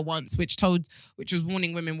chainmail once which was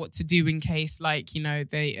warning women what to do in case, like, you know,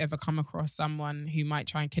 they ever come across someone who might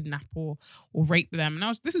try and kidnap or rape them.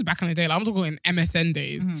 And this is back in the day. Like, I'm talking in MSN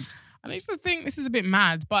days. And I used to think this is a bit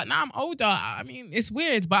mad, but now I'm older. I mean, it's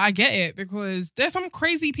weird, but I get it because there's some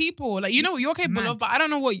crazy people. Like, you know what you're capable of, but I don't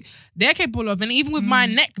know what they're capable of. And even with my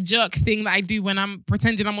neck jerk thing that I do when I'm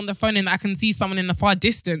pretending I'm on the phone and I can see someone in the far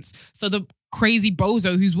distance, so the crazy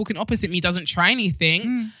bozo who's walking opposite me doesn't try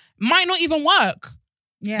anything, might not even work.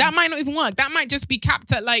 Yeah. That might not even work. That might just be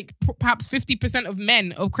capped at like perhaps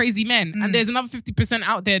 50% of crazy men. And there's another 50%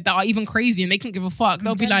 out there that are even crazy and they can't give a fuck.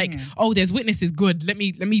 They'll be like, oh, there's witnesses. Good. Let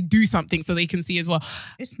me do something so they can see as well.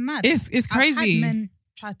 It's mad. It's crazy. I've had men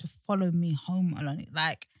try to follow me home alone.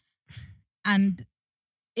 Like, and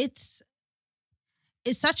it's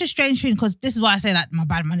such a strange thing because this is why I say that my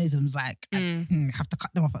bad manisms, like, I have to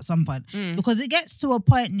cut them off at some point. Because it gets to a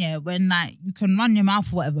point, when like you can run your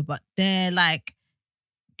mouth or whatever, but they're like,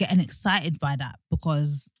 getting excited by that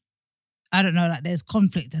because I don't know, like there's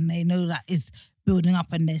conflict and they know that is building up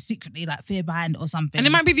and there's secretly like fear behind it or something. And it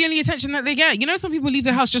might be the only attention that they get. You know, some people leave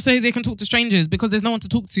their house just so they can talk to strangers because there's no one to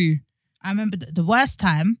talk to. I remember the worst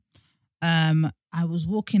time, I was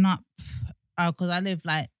walking up because I live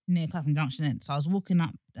like near Clapham Junction, so I was walking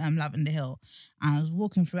up Lavender Hill and I was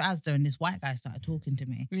walking through Asda and this white guy started talking to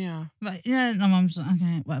me. Yeah. But my mum's like,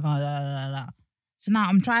 okay, whatever, blah, blah, blah. So now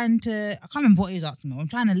I'm trying to, I can't remember what he was asking me. I'm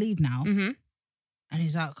trying to leave now. And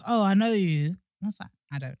he's like, oh, I know you. And I was like,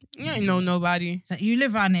 I don't. You ain't know nobody. He's like, you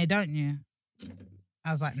live around here, don't you?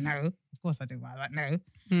 I was like, no, of of course I do. I was like, no.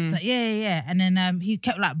 It's like, yeah. And then he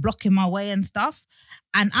kept like blocking my way and stuff.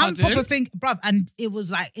 And I'm proper thinking, bruv, and it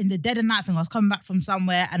was like in the dead of night thing. I was coming back from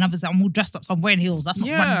somewhere and obviously I'm all dressed up, so I'm wearing heels. That's not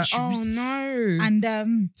running shoes. Oh no.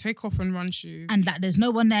 And take off and run shoes. And like there's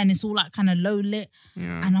no one there and it's all like kind of low lit.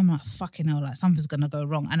 Yeah. And I'm like, fucking hell, like something's gonna go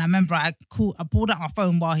wrong. And I remember I pulled out my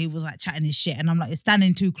phone while he was like chatting his shit. And I'm like, it's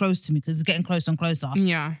standing too close to me because it's getting closer and closer.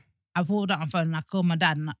 Yeah. I pulled out my phone and I called my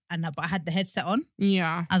dad but I had the headset on.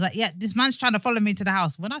 Yeah. I was like, yeah, this man's trying to follow me to the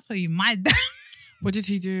house. When I tell you my dad... What did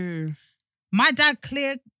he do? My dad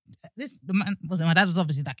cleared... my dad was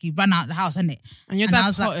obviously like, he ran out of the house, innit? And your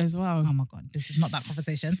dad's hot as well. Oh my God, this is not that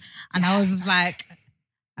conversation. And I was just like...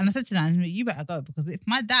 And I said to him, you better go because if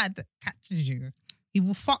my dad catches you, he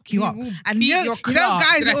will fuck you up. And beat your Clark.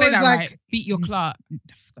 Did I say that right? Beat your Clark.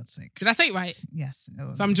 For God's sake. Did I say it right? Yes.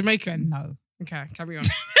 So I'm Jamaican? No. Okay, carry on.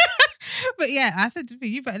 But yeah, I said to him,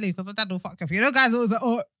 you better leave because my dad will fuck you. You know, guys always like,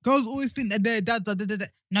 oh, girls always think that their dads are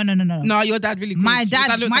No. No, your dad really cool. My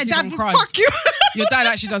dad will fuck you. Your dad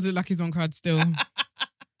actually does look like he's on crud still.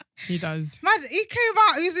 He does. Man, he came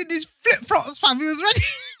out, he was in his flip-flops, fam. He was ready.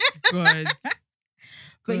 Good.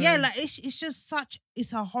 But yeah, like it's just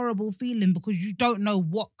it's a horrible feeling because you don't know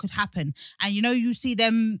what could happen. And you know, you see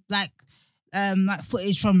them like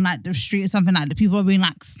footage from like the street or something like the people are being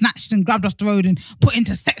like snatched and grabbed off the road and put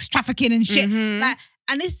into sex trafficking and shit. Mm-hmm. Like,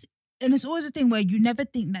 and it's always a thing where you never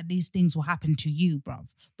think that these things will happen to you, bruv.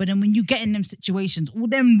 But then when you get in them situations, all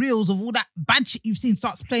them reels of all that bad shit you've seen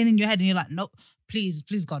starts playing in your head and you're like, no, please,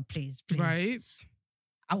 God, please. Right.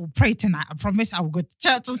 I will pray tonight. I promise I will go to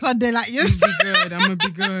church on Sunday like you. I'm gonna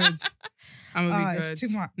be good. I'm gonna be good. It's too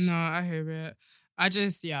much. No, I hear it. I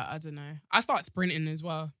don't know. I start sprinting as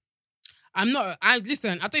well. I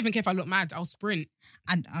don't even care if I look mad. I'll sprint.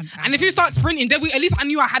 And if you start sprinting, then at least I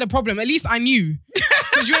knew I had a problem. At least I knew.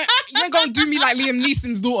 Because you ain't gonna do me like Liam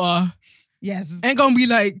Neeson's daughter. Yes. Ain't gonna be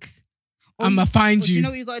like, I'm gonna find you. You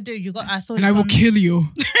know what you gotta do? I will kill you.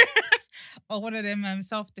 Or one of them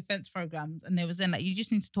self-defense programs, and they were saying like, you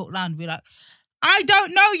just need to talk loud and be like, I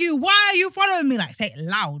don't know you. Why are you following me? Like, say it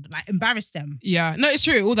loud, like embarrass them. Yeah, no, it's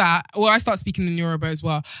true. All that. Well, I start speaking in Yoruba as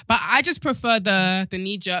well, but I just prefer the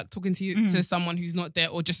knee jerk talking to you to someone who's not there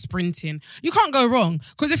or just sprinting. You can't go wrong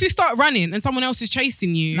because if you start running and someone else is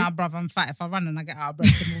chasing you, nah, bruv, I'm fat. If I run and I get out of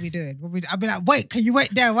breath, then what are we doing? I'll be like, wait, can you wait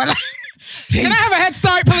there? Can I have a head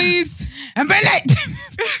start, please? I'm very late.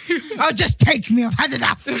 Oh, just take me. I've had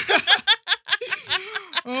enough.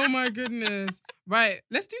 Oh my goodness. Right,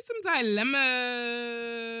 let's do some dilemmas.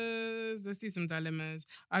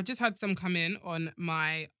 I've just had some come in on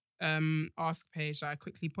my ask page that I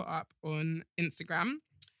quickly put up on Instagram.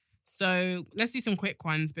 So let's do some quick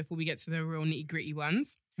ones before we get to the real nitty gritty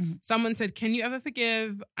ones. Mm-hmm. Someone said, can you ever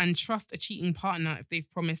forgive and trust a cheating partner if they've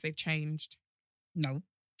promised they've changed? No.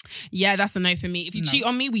 Yeah, that's a no for me. If you cheat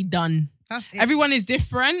on me, we done. Everyone is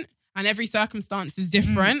different and every circumstance is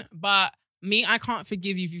different, but me, I can't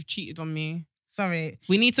forgive you if you've cheated on me. Sorry.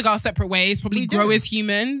 We need to go our separate ways, probably grow as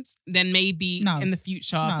humans, then maybe in the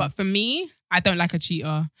future. No. But for me, I don't like a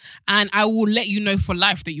cheater. And I will let you know for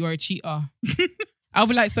life that you're a cheater. I'll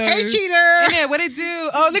be like, so... Hey, cheater! Yeah, what'd it do?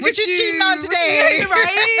 Oh, look at you. Cheating on today?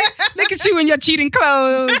 Right? Look at you in your cheating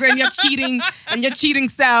clothes and your cheating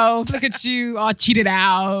self. Look at you all cheated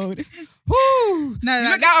out. Woo! No, you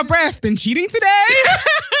look out of breath. Been cheating today?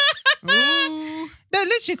 Ooh. No,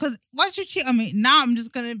 literally, because once you cheat on me, now I'm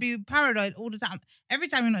just going to be paranoid all the time. Every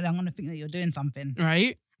time you're not there, I'm going to think that you're doing something.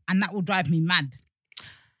 Right. And that will drive me mad.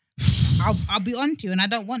 I'll be onto you and I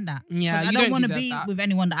don't want that. Yeah, I don't want to be with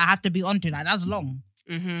anyone that I have to be onto. Like, that's long.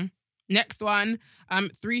 Mm-hmm. Next one,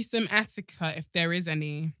 threesome etiquette, if there is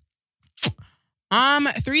any.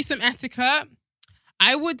 Threesome etiquette,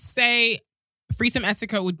 I would say threesome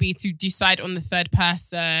etiquette would be to decide on the third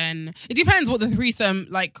person. It depends what the threesome,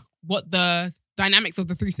 like what the dynamics of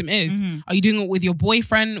the threesome is. Mm-hmm. Are you doing it with your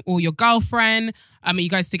boyfriend or your girlfriend? Are you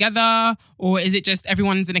guys together? Or is it just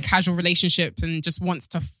everyone's in a casual relationship and just wants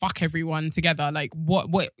to fuck everyone together? Like what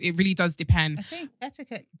it really does depend. I think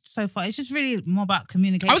etiquette so far, it's just really more about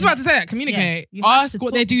communication. I was about to say that, communicate. Yeah, ask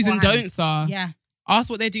what their do's and don'ts are. Yeah. Ask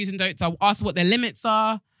what their do's and don'ts are. Ask what their limits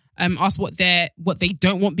are. Ask what they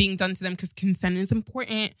don't want being done to them because consent is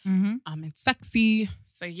important. Mm-hmm. It's sexy.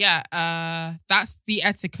 So yeah, that's the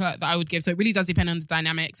etiquette that I would give. So it really does depend on the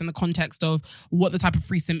dynamics and the context of what the type of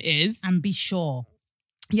threesome is. And be sure.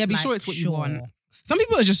 Yeah, be sure it's what you want. Some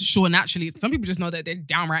people are just sure naturally. Some people just know that they're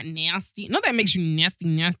downright nasty. Not that it makes you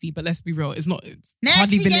nasty, but let's be real. It's not. It's nasty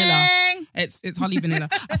hardly vanilla. Gang. It's hardly vanilla.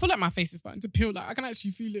 I feel like my face is starting to peel. Like I can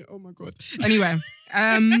actually feel it. Oh my God. Anyway,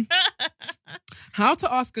 how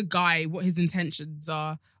to ask a guy what his intentions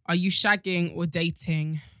are. Are you shagging or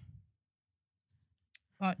dating?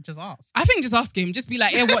 Just ask. I think just ask him. Just be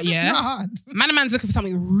like, yeah, what, yeah? It's not hard. Man's looking for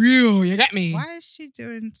something real, you get me? Why is she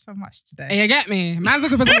doing so much today? You get me? Man's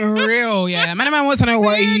looking for something real, yeah. Man wants to know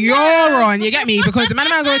what you're on, you get me? Because the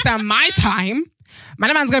man's always down my time.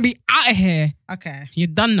 Man's going to be out of here. Okay. You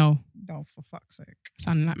done know. No, for fuck's sake.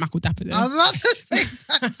 Sounding like Michael Dapper there. I was about to say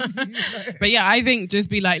that to you. But yeah, I think just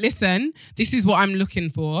be like, listen, this is what I'm looking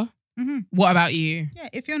for. Mm-hmm. What about you? Yeah,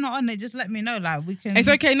 if you're not on it, just let me know. Like, we can. It's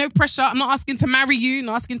okay, no pressure. I'm not asking to marry you,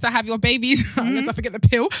 not asking to have your babies unless I forget the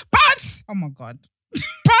pill. But Oh my God.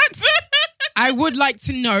 I would like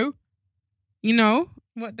to know, you know,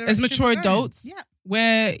 What as direction mature we're going. adults, Yeah.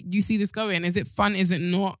 where you see this going. Is it fun? Is it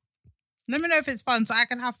not? Let me know if it's fun so I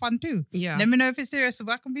can have fun too. Yeah. Let me know if it's serious so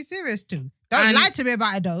I can be serious too. Don't And- lie to me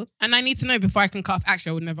about it though. And I need to know before I can cut off.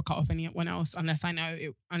 Actually, I would never cut off anyone else unless I knew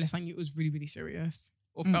it was really, really serious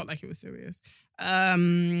or felt like it was serious.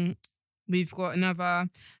 We've got another,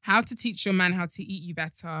 how to teach your man how to eat you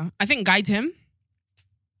better. I think guide him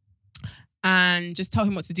and just tell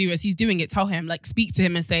him what to do. As he's doing it, tell him, like, speak to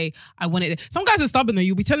him and say, I want it. Some guys are stubborn though.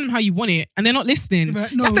 You'll be telling them how you want it and they're not listening.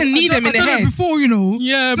 But you have to knead them in the head. before, you know.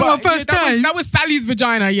 Yeah, It's but my first time. that was Sally's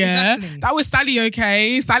vagina, yeah. Exactly. That was Sally,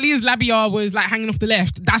 okay? Sally's labia was like hanging off the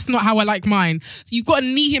left. That's not how I like mine. So you've got to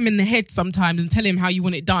knee him in the head sometimes and tell him how you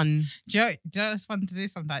want it done. Do you know it's fun to do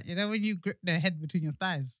sometimes? You know when you grip their head between your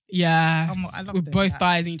thighs? Yeah. I love With doing both that.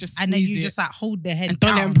 thighs and you just And then squeeze you it. just like hold their head And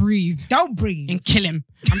don't down. let him breathe. Don't breathe. And kill him.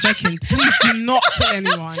 I'm joking. Please do not kill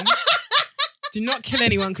anyone. Do not kill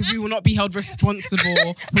anyone because we will not be held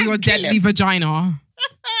responsible for your deadly vagina.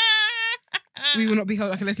 We will not be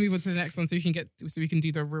held. Okay, let's move on to the next one so we can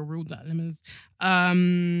do the real dilemmas.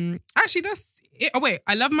 Actually, that's it. Oh wait,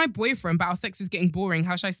 I love my boyfriend, but our sex is getting boring.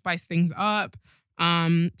 How should I spice things up?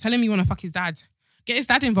 Tell him you want to fuck his dad. Get his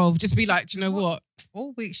dad involved. Just be like, do you know what?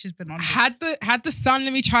 All week she's been on this. Had the son,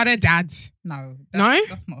 let me try their dad. No. No?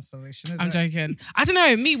 That's not a solution, is I'm it? joking. I don't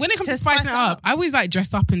know. Me, when it comes to To spicing spice it it up, up. I always like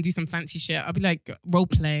dress up and do some fancy shit. I'll be like, role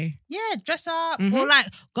play. Yeah, dress up Mhm. or like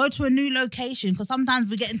go to a new location because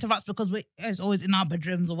sometimes we get into ruts because it's always in our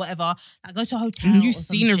bedrooms or whatever. Like go to a hotel. New or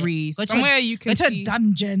some scenery. shit. Go to Somewhere you Go can to a see.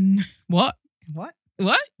 dungeon. What? What?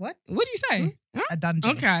 What? What? What do you say? Huh? A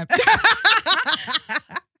dungeon. Okay.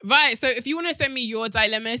 Right, so if you want to send me your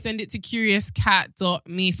dilemma, send it to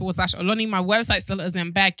curiouscat.me/Oloni. My website still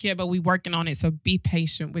isn't back yet, but we're working on it, so be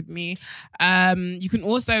patient with me. You can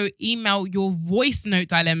also email your voice note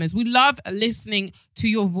dilemmas. We love listening to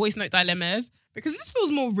your voice note dilemmas because this feels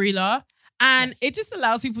more realer. And it just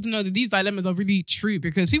allows people to know that these dilemmas are really true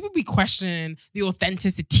because people be questioning the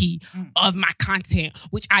authenticity of my content,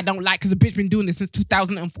 which I don't like because a bitch been doing this since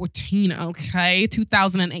 2014, okay?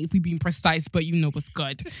 2008 if we being precise, but you know what's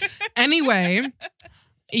good. Anyway,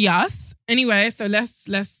 yes. Anyway, so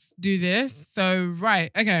let's do this. So, right,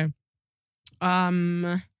 okay.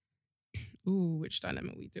 Which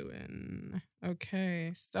dilemma are we doing?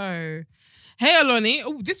 Okay, so hey Oloni.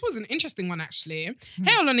 Oh, this was an interesting one actually.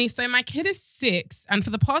 Hey Oloni, so my kid is 6 and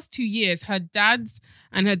for the past 2 years, her dad's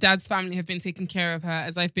family have been taking care of her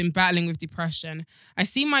as I've been battling with depression. I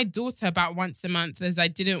see my daughter about once a month as I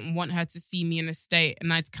didn't want her to see me in a state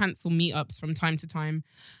and I'd cancel meetups from time to time.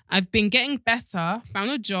 I've been getting better,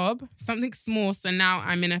 found a job, something small, so now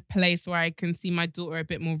I'm in a place where I can see my daughter a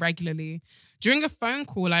bit more regularly. During a phone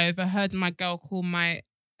call, I overheard my girl call my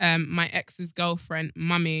ex's girlfriend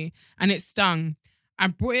mummy, and it stung. I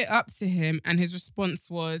brought it up to him, and his response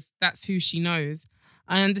was, "That's who she knows."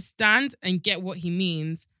 I understand and get what he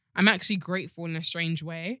means. I'm actually grateful in a strange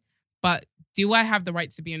way, but do I have the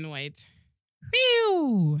right to be annoyed?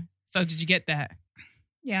 Whew. So did you get that?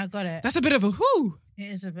 Yeah, I got it. That's a bit of a whew.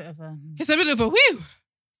 It is a bit of a. It's a bit of a whew.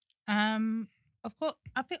 Of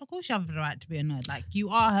course, you have the right to be annoyed. Like you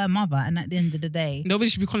are her mother, and at the end of the day, Nobody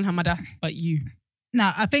should be calling her mother but you. no,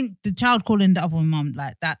 I think the child calling the other mum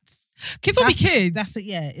like that's Kids will be kids. That's it.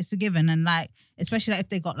 Yeah, it's a given, and like especially like if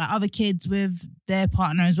they got like other kids with their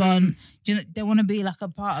partner as well, and do you know, they want to be like a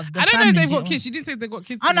part of the I don't know family, if they've do you got know? kids. She didn't say they've got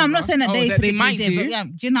kids. Oh no, I'm not saying that they they might did, do. but yeah,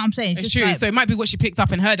 do you know what I'm saying? It's just true. like- So it might be what she picked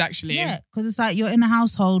up and heard actually. yeah, because it's like you're in a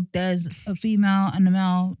household. There's a female and a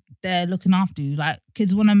male. They're looking after you. Like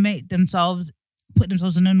kids want to put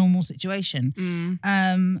themselves in a normal situation.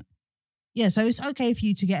 Yeah, so it's okay for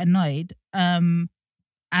you to get annoyed.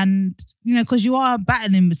 And you know, because you are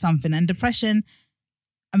battling with something and depression.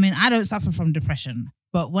 I mean, I don't suffer from depression,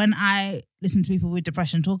 but when I listen to people with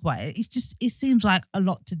depression talk about it, it seems like a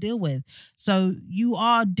lot to deal with. So you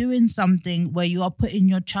are doing something where you are putting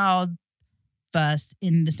your child first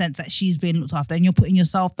in the sense that she's being looked after, and you're putting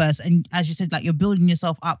yourself first. And as you said, like you're building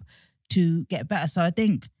yourself up to get better. So I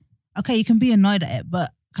think, okay, you can be annoyed at it,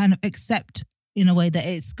 but kind of accept in a way that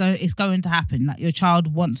it's going to happen. Like your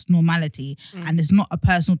child wants normality, and it's not a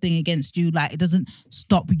personal thing against you. Like it doesn't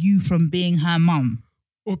stop you from being her mum.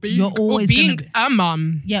 Or being, you're always being a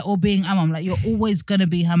mum. Yeah, or being a mum. Like you're always gonna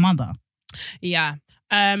be her mother. Yeah.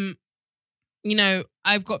 You know,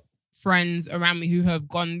 I've got friends around me who have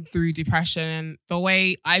gone through depression, and the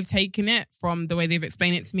way I've taken it from the way they've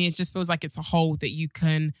explained it to me, it just feels like it's a hole that you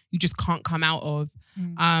just can't come out of.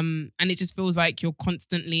 And it just feels like you're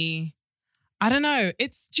constantly, I don't know.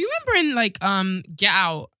 Do you remember in like Get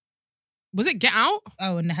Out? Was it Get Out?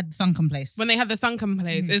 Oh, and they had the sunken place. When they have the sunken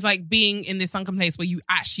place, it's like being in this sunken place where you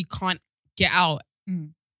actually can't get out.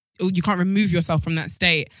 Or you can't remove yourself from that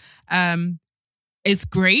state. It's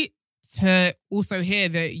great to also hear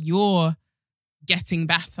that you're getting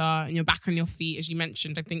better and you're back on your feet, as you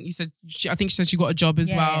mentioned. I think she said you got a job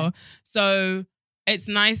as well. Yeah. So it's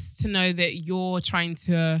nice to know that you're trying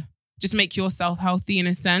to just make yourself healthy in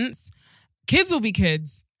a sense. Kids will be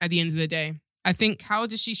kids at the end of the day. I think, how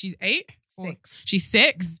old is she? She's 8? 6. She's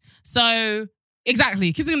 6. So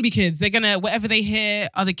exactly, kids are going to be kids. They're going to, whatever they hear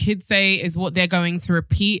other kids say is what they're going to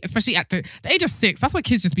repeat, especially at the age of 6. That's why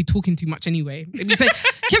kids just be talking too much anyway.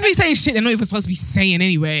 Kids be saying shit they're not even supposed to be saying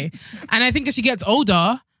anyway. And I think as she gets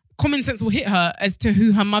older, common sense will hit her as to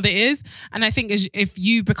who her mother is. And I think if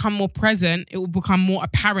you become more present, it will become more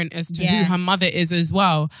apparent as to who her mother is as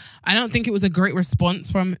well. I don't think it was a great response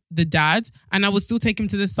from the dad. And I would still take him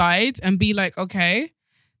to the side and be like, okay,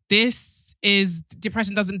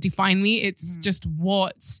 depression doesn't define me. It's just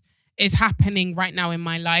what is happening right now in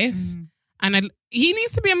my life. And he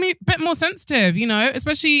needs to be a bit more sensitive, you know,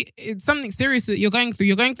 especially it's something serious that you're going through.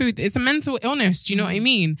 It's a mental illness. Do you know what I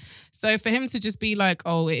mean? So for him to just be like,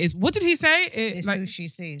 oh, it is, what did he say? It's like, who she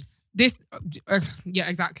sees. This, yeah,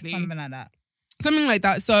 exactly. Something like that. Something like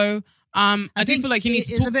that. So I do feel like you need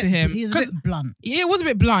to talk to him. He's a bit blunt. Yeah, it was a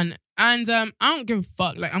bit blunt. And I don't give a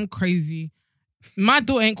fuck. Like, I'm crazy. My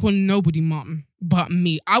daughter ain't calling nobody mum but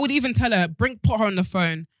me. I would even tell her, put her on the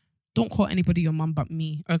phone. Don't call anybody your mum but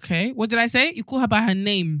me, okay? What did I say? You call her by her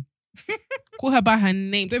name. Call her by her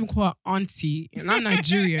name. Don't even call her auntie. And I'm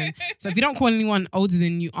Nigerian. So if you don't call anyone older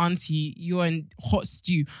than you auntie, you're in hot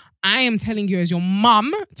stew. I am telling you as your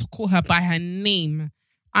mum to call her by her name.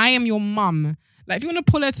 I am your mum. Like, if you want to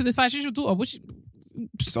pull her to the side, she's your daughter.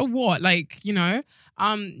 So what? Like, you know,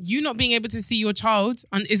 you not being able to see your child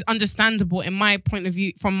is understandable in my point of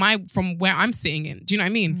view, from where I'm sitting in. Do you know what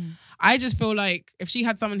I mean? I just feel like if she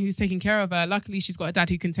had someone who's taking care of her, luckily she's got a dad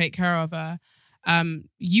who can take care of her.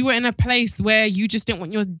 You were in a place where you just didn't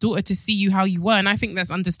want your daughter to see you how you were. And I think that's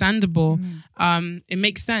understandable. It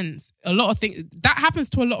makes sense. A lot of things, that happens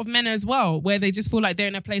to a lot of men as well, where they just feel like they're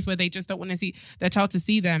in a place where they just don't want to see their child to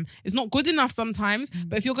see them. It's not good enough sometimes,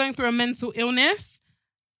 but if you're going through a mental illness,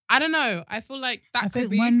 I don't know. I feel like that could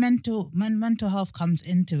be... when mental health comes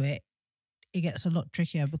into it, it gets a lot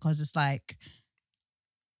trickier because it's like,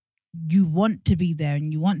 you want to be there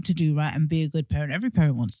and you want to do right and be a good parent. Every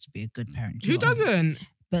parent wants to be a good parent. Who doesn't?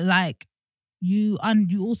 But like, you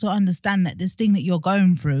also understand that this thing that you're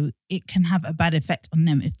going through, it can have a bad effect on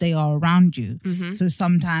them if they are around you. So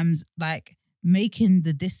sometimes, like, making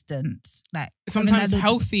the distance, like, sometimes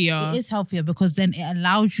healthier. It is healthier because then it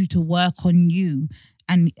allows you to work on you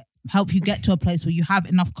and help you get to a place where you have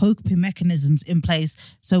enough coping mechanisms in place,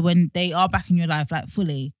 so when they are back in your life, like,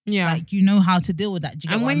 fully, like, you know how to deal with that. Do you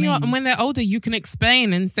get what I mean? And when they're older, you can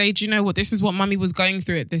explain and say, do you know what, this is what mummy was going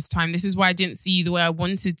through at this time. This is why I didn't see you the way I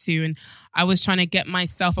wanted to, and I was trying to get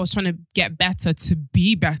better to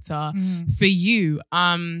be better for you.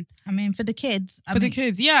 I mean, for the kids. The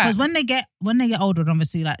kids, yeah. Because when they get older, and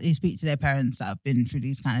obviously, like, they speak to their parents that have been through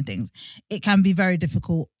these kind of things, it can be very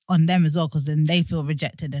difficult on them as well, because then they feel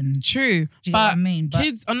rejected. And true, but what I mean?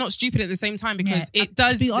 Kids are not stupid at the same time, because it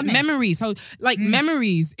does memories. So, like,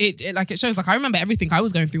 memories, it like, it shows. Like, I remember everything I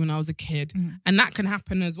was going through when I was a kid, and that can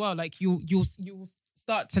happen as well. Like, you'll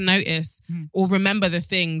start to notice or remember the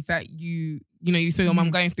things that you saw your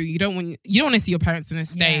mum going through. You don't want to see your parents in a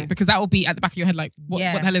state, because that will be at the back of your head, like, what the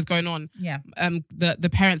hell is going on? The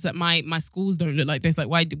parents at my schools don't look like this. Like,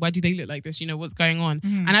 why do they look like this? You know, what's going on?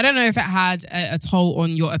 And I don't know if it had a toll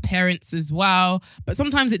on your appearance as well, but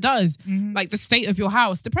sometimes it does. Like, the state of your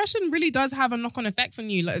house, depression really does have a knock-on effect on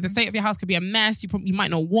you. Like, the state of your house could be a mess. You might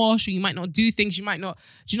not wash, or you might not do things. You might not.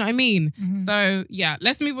 Do you know what I mean? So yeah,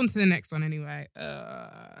 let's move on to the next one anyway.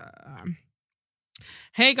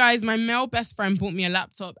 Hey guys, my male best friend bought me a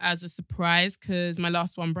laptop as a surprise because my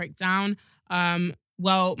last one broke down.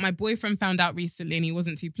 Well, my boyfriend found out recently and he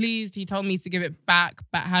wasn't too pleased. He told me to give it back,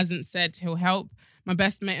 but hasn't said he'll help. My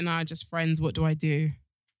best mate and I are just friends. What do I do?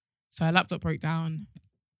 So our laptop broke down.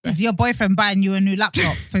 Is your boyfriend buying you a new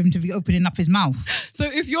laptop for him to be opening up his mouth? So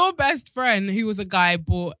if your best friend, who was a guy,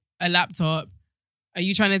 bought a laptop, are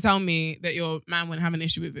you trying to tell me that your man wouldn't have an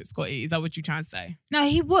issue with it, Scotty? Is that what you're trying to say? No,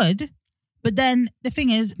 he would. But then the thing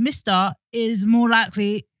is, Mr. is more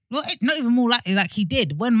likely, well, not even more likely, like he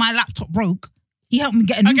did. When my laptop broke, he helped me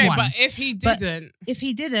get a new one. Okay, but if he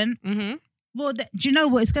didn't... Well, do you know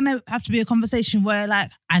what? It's going to have to be a conversation where, like,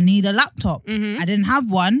 I need a laptop. I didn't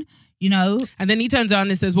have one, you know. And then he turns around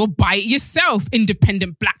and says, well, buy it yourself,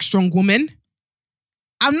 independent, black, strong woman.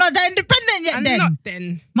 I'm not that independent yet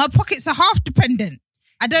then. My pockets are half dependent.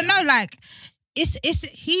 I don't know, like,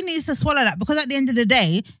 he needs to swallow that, because at the end of the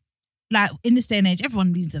day, like, in this day and age,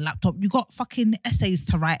 everyone needs a laptop. You got fucking essays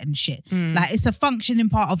to write and shit. Like, it's a functioning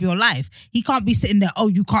part of your life. He can't be sitting there, oh,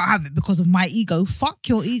 you can't have it because of my ego. Fuck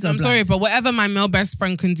your ego. I'm sorry, but whatever my male best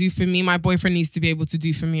friend can do for me, my boyfriend needs to be able to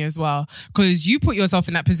do for me as well. Because you put yourself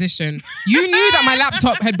in that position. You knew that my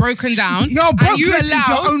laptop had broken down. Your brokenness is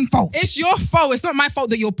your own fault. It's your fault. It's not my fault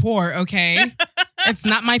that you're poor, okay? It's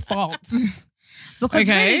not my fault. Because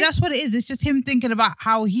really, that's what it is. It's just him thinking about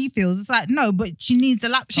how he feels. It's like, no, but she needs a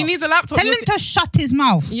laptop. She needs a laptop. Tell him to shut his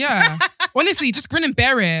mouth. Yeah. Honestly, just grin and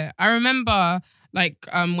bear it. I remember, like,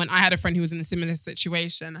 when I had a friend who was in a similar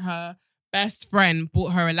situation, her best friend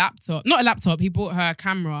bought her a laptop. Not a laptop, he bought her a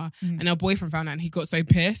camera, and her boyfriend found out and he got so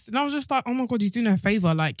pissed. And I was just like, oh my God, he's doing her a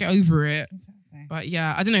favor. Like, get over it. Exactly. But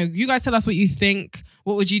yeah, I don't know. You guys tell us what you think.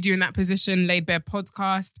 What would you do in that position? Laid Bare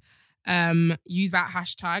Podcast. Use that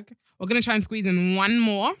hashtag. We're going to try and squeeze in one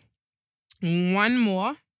more.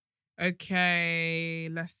 Okay,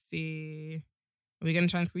 let's see. Are we going to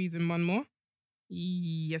try and squeeze in one more?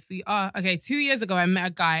 Yes, we are. Okay, 2 years ago, I met a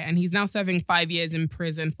guy and he's now serving 5 years in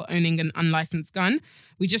prison for owning an unlicensed gun.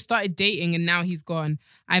 We just started dating and now he's gone.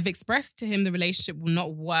 I've expressed to him the relationship will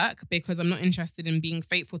not work because I'm not interested in being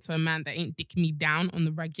faithful to a man that ain't dicking me down on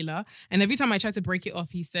the regular. And every time I try to break it off,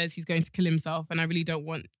 he says he's going to kill himself, and I really don't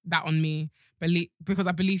want that on me because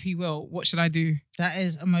I believe he will. What should I do? That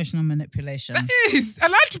is emotional manipulation. That is. I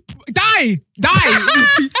like to die.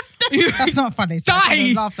 That's not funny. So I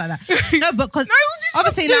shouldn't laugh like that. No, because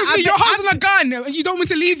obviously, like, you're holding a gun and you don't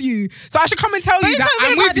want me to leave you, so I should come and tell you that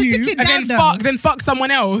I'm with you, and then fuck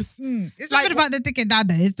someone else. It's not about the dick and dad.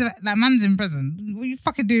 It's like, man's in prison. What are you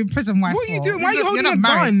fucking doing, prison wife? What are you doing? Why are you holding a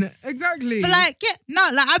gun? Exactly. But like,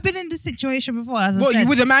 I've been in this situation before. As I said. You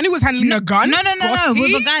with a man who was handling a gun? No.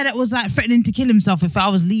 With a guy that was like threatening to kill himself if I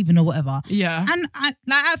was leaving or whatever. Yeah. And I,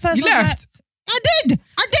 like, at first you left. I did.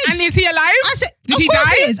 And is he alive? I said, Did he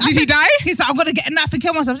die? Did he die? He said, I'm going to get a knife and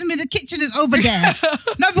kill myself. I mean, the kitchen is over there.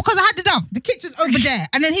 No, because I had enough. The kitchen's over there.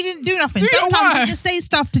 And then he didn't do nothing. Sometimes he just say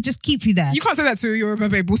stuff to just keep you there. You can't say that to your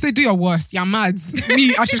babe. We'll say, do your worst. You're mad.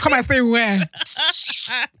 Me, I should come and stay where?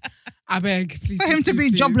 I beg, please. For him to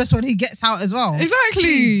be jobless when he gets out as well. Exactly.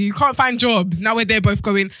 Please. You can't find jobs. Now we're there both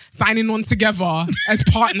signing on together as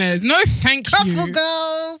partners. No, thank you. Couple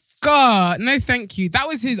girls. God, no thank you. That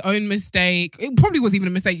was his own mistake. It probably was even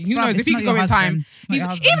a mistake. Who knows? If he could go in time.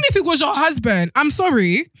 Even if it was your husband, I'm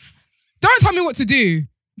sorry. Don't tell me what to do.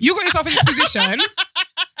 You got yourself in this position.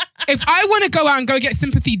 If I want to go out and go get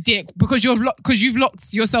sympathy dick because you've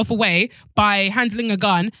locked yourself away by handling a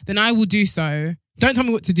gun, then I will do so. Don't tell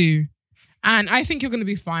me what to do. And I think you're going to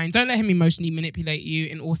be fine. Don't let him emotionally manipulate you,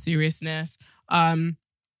 in all seriousness.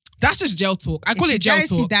 That's just jail talk. I call it jail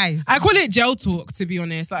talk. He dies. I call it jail talk, to be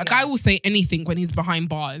honest. Like, a guy will say anything when he's behind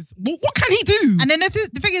bars. What can he do? And then the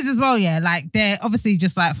thing is as well, yeah, like, they're obviously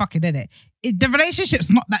just like fucking in it. The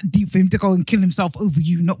relationship's not that deep for him to go and kill himself over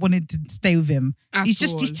you not wanting to stay with him. He's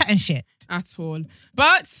chatting shit. At all.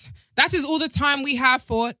 But that is all the time we have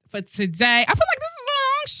for today. I feel like this is a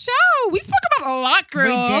long show. We spoke about a lot,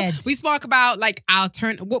 girl. We spoke about like our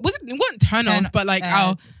what was it? It wasn't turn-ons, but like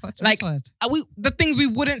the things we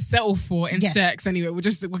wouldn't settle for in sex. Anyway, we'll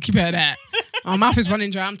keep it at that. Our mouth is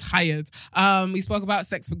running dry. I'm tired. We spoke about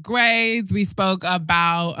sex for grades. We spoke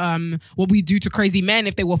about what we do to crazy men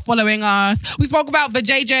if they were following us. We spoke about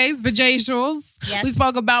vajacials. Yes. We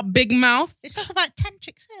spoke about big mouth. We spoke about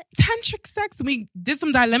tantric sex. Tantric sex. And we did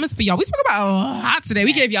some dilemmas for y'all. We spoke about a lot today.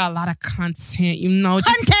 We gave y'all a lot of content,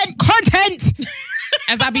 Content!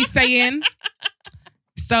 As I be saying.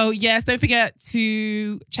 So yes, don't forget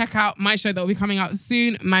to check out my show that will be coming out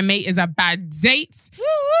soon. My Mate is a Bad Date.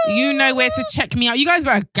 Woo-hoo! You know where to check me out. You guys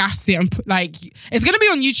better gas it and it's gonna be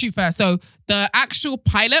on YouTube first. So the actual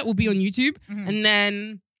pilot will be on YouTube, and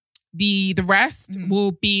then the rest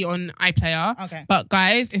will be on iPlayer. Okay. But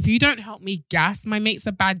guys, if you don't help me gas My Mate's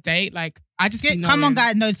a Bad Date, I just come on,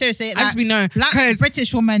 guys. No, seriously. I just be known. Black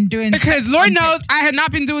British woman doing because Lord knows I had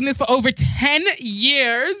not been doing this for over 10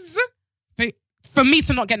 years. for me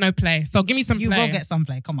to not get no play. So give me some play. You will get some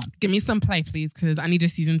play. Come on. Give me some play, please, because I need a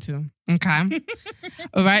season 2. Okay.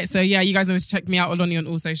 All right. So yeah, you guys always check me out, Oloni, on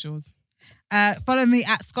all socials. Follow me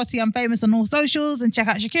at Scotty I'm Famous on all socials and check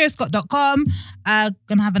out ShakiraScott.com.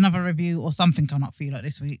 Gonna have another review or something coming up for you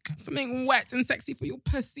this week. Something wet and sexy for your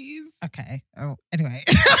pussies. Okay. Oh, anyway.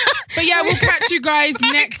 But yeah, we'll catch you guys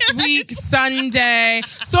next week, Sunday.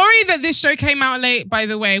 Sorry that this show came out late, by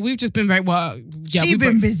the way. We've just been very She's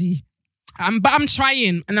been busy. But I'm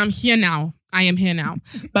trying and I'm here now. I am here now.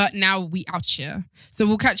 But now we out here. So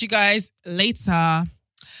we'll catch you guys later.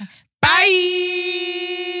 Bye.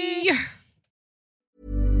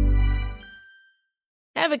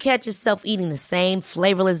 Ever catch yourself eating the same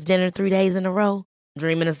flavorless dinner 3 days in a row?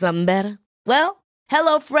 Dreaming of something better? Well,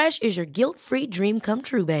 HelloFresh is your guilt-free dream come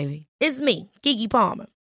true, baby. It's me, Keke Palmer.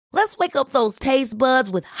 Let's wake up those taste buds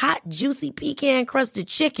with hot, juicy pecan-crusted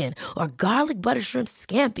chicken or garlic butter shrimp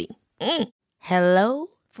scampi. Hello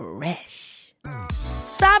Fresh.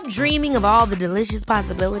 Stop dreaming of all the delicious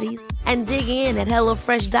possibilities and dig in at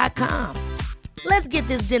HelloFresh.com. Let's get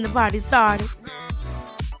this dinner party started.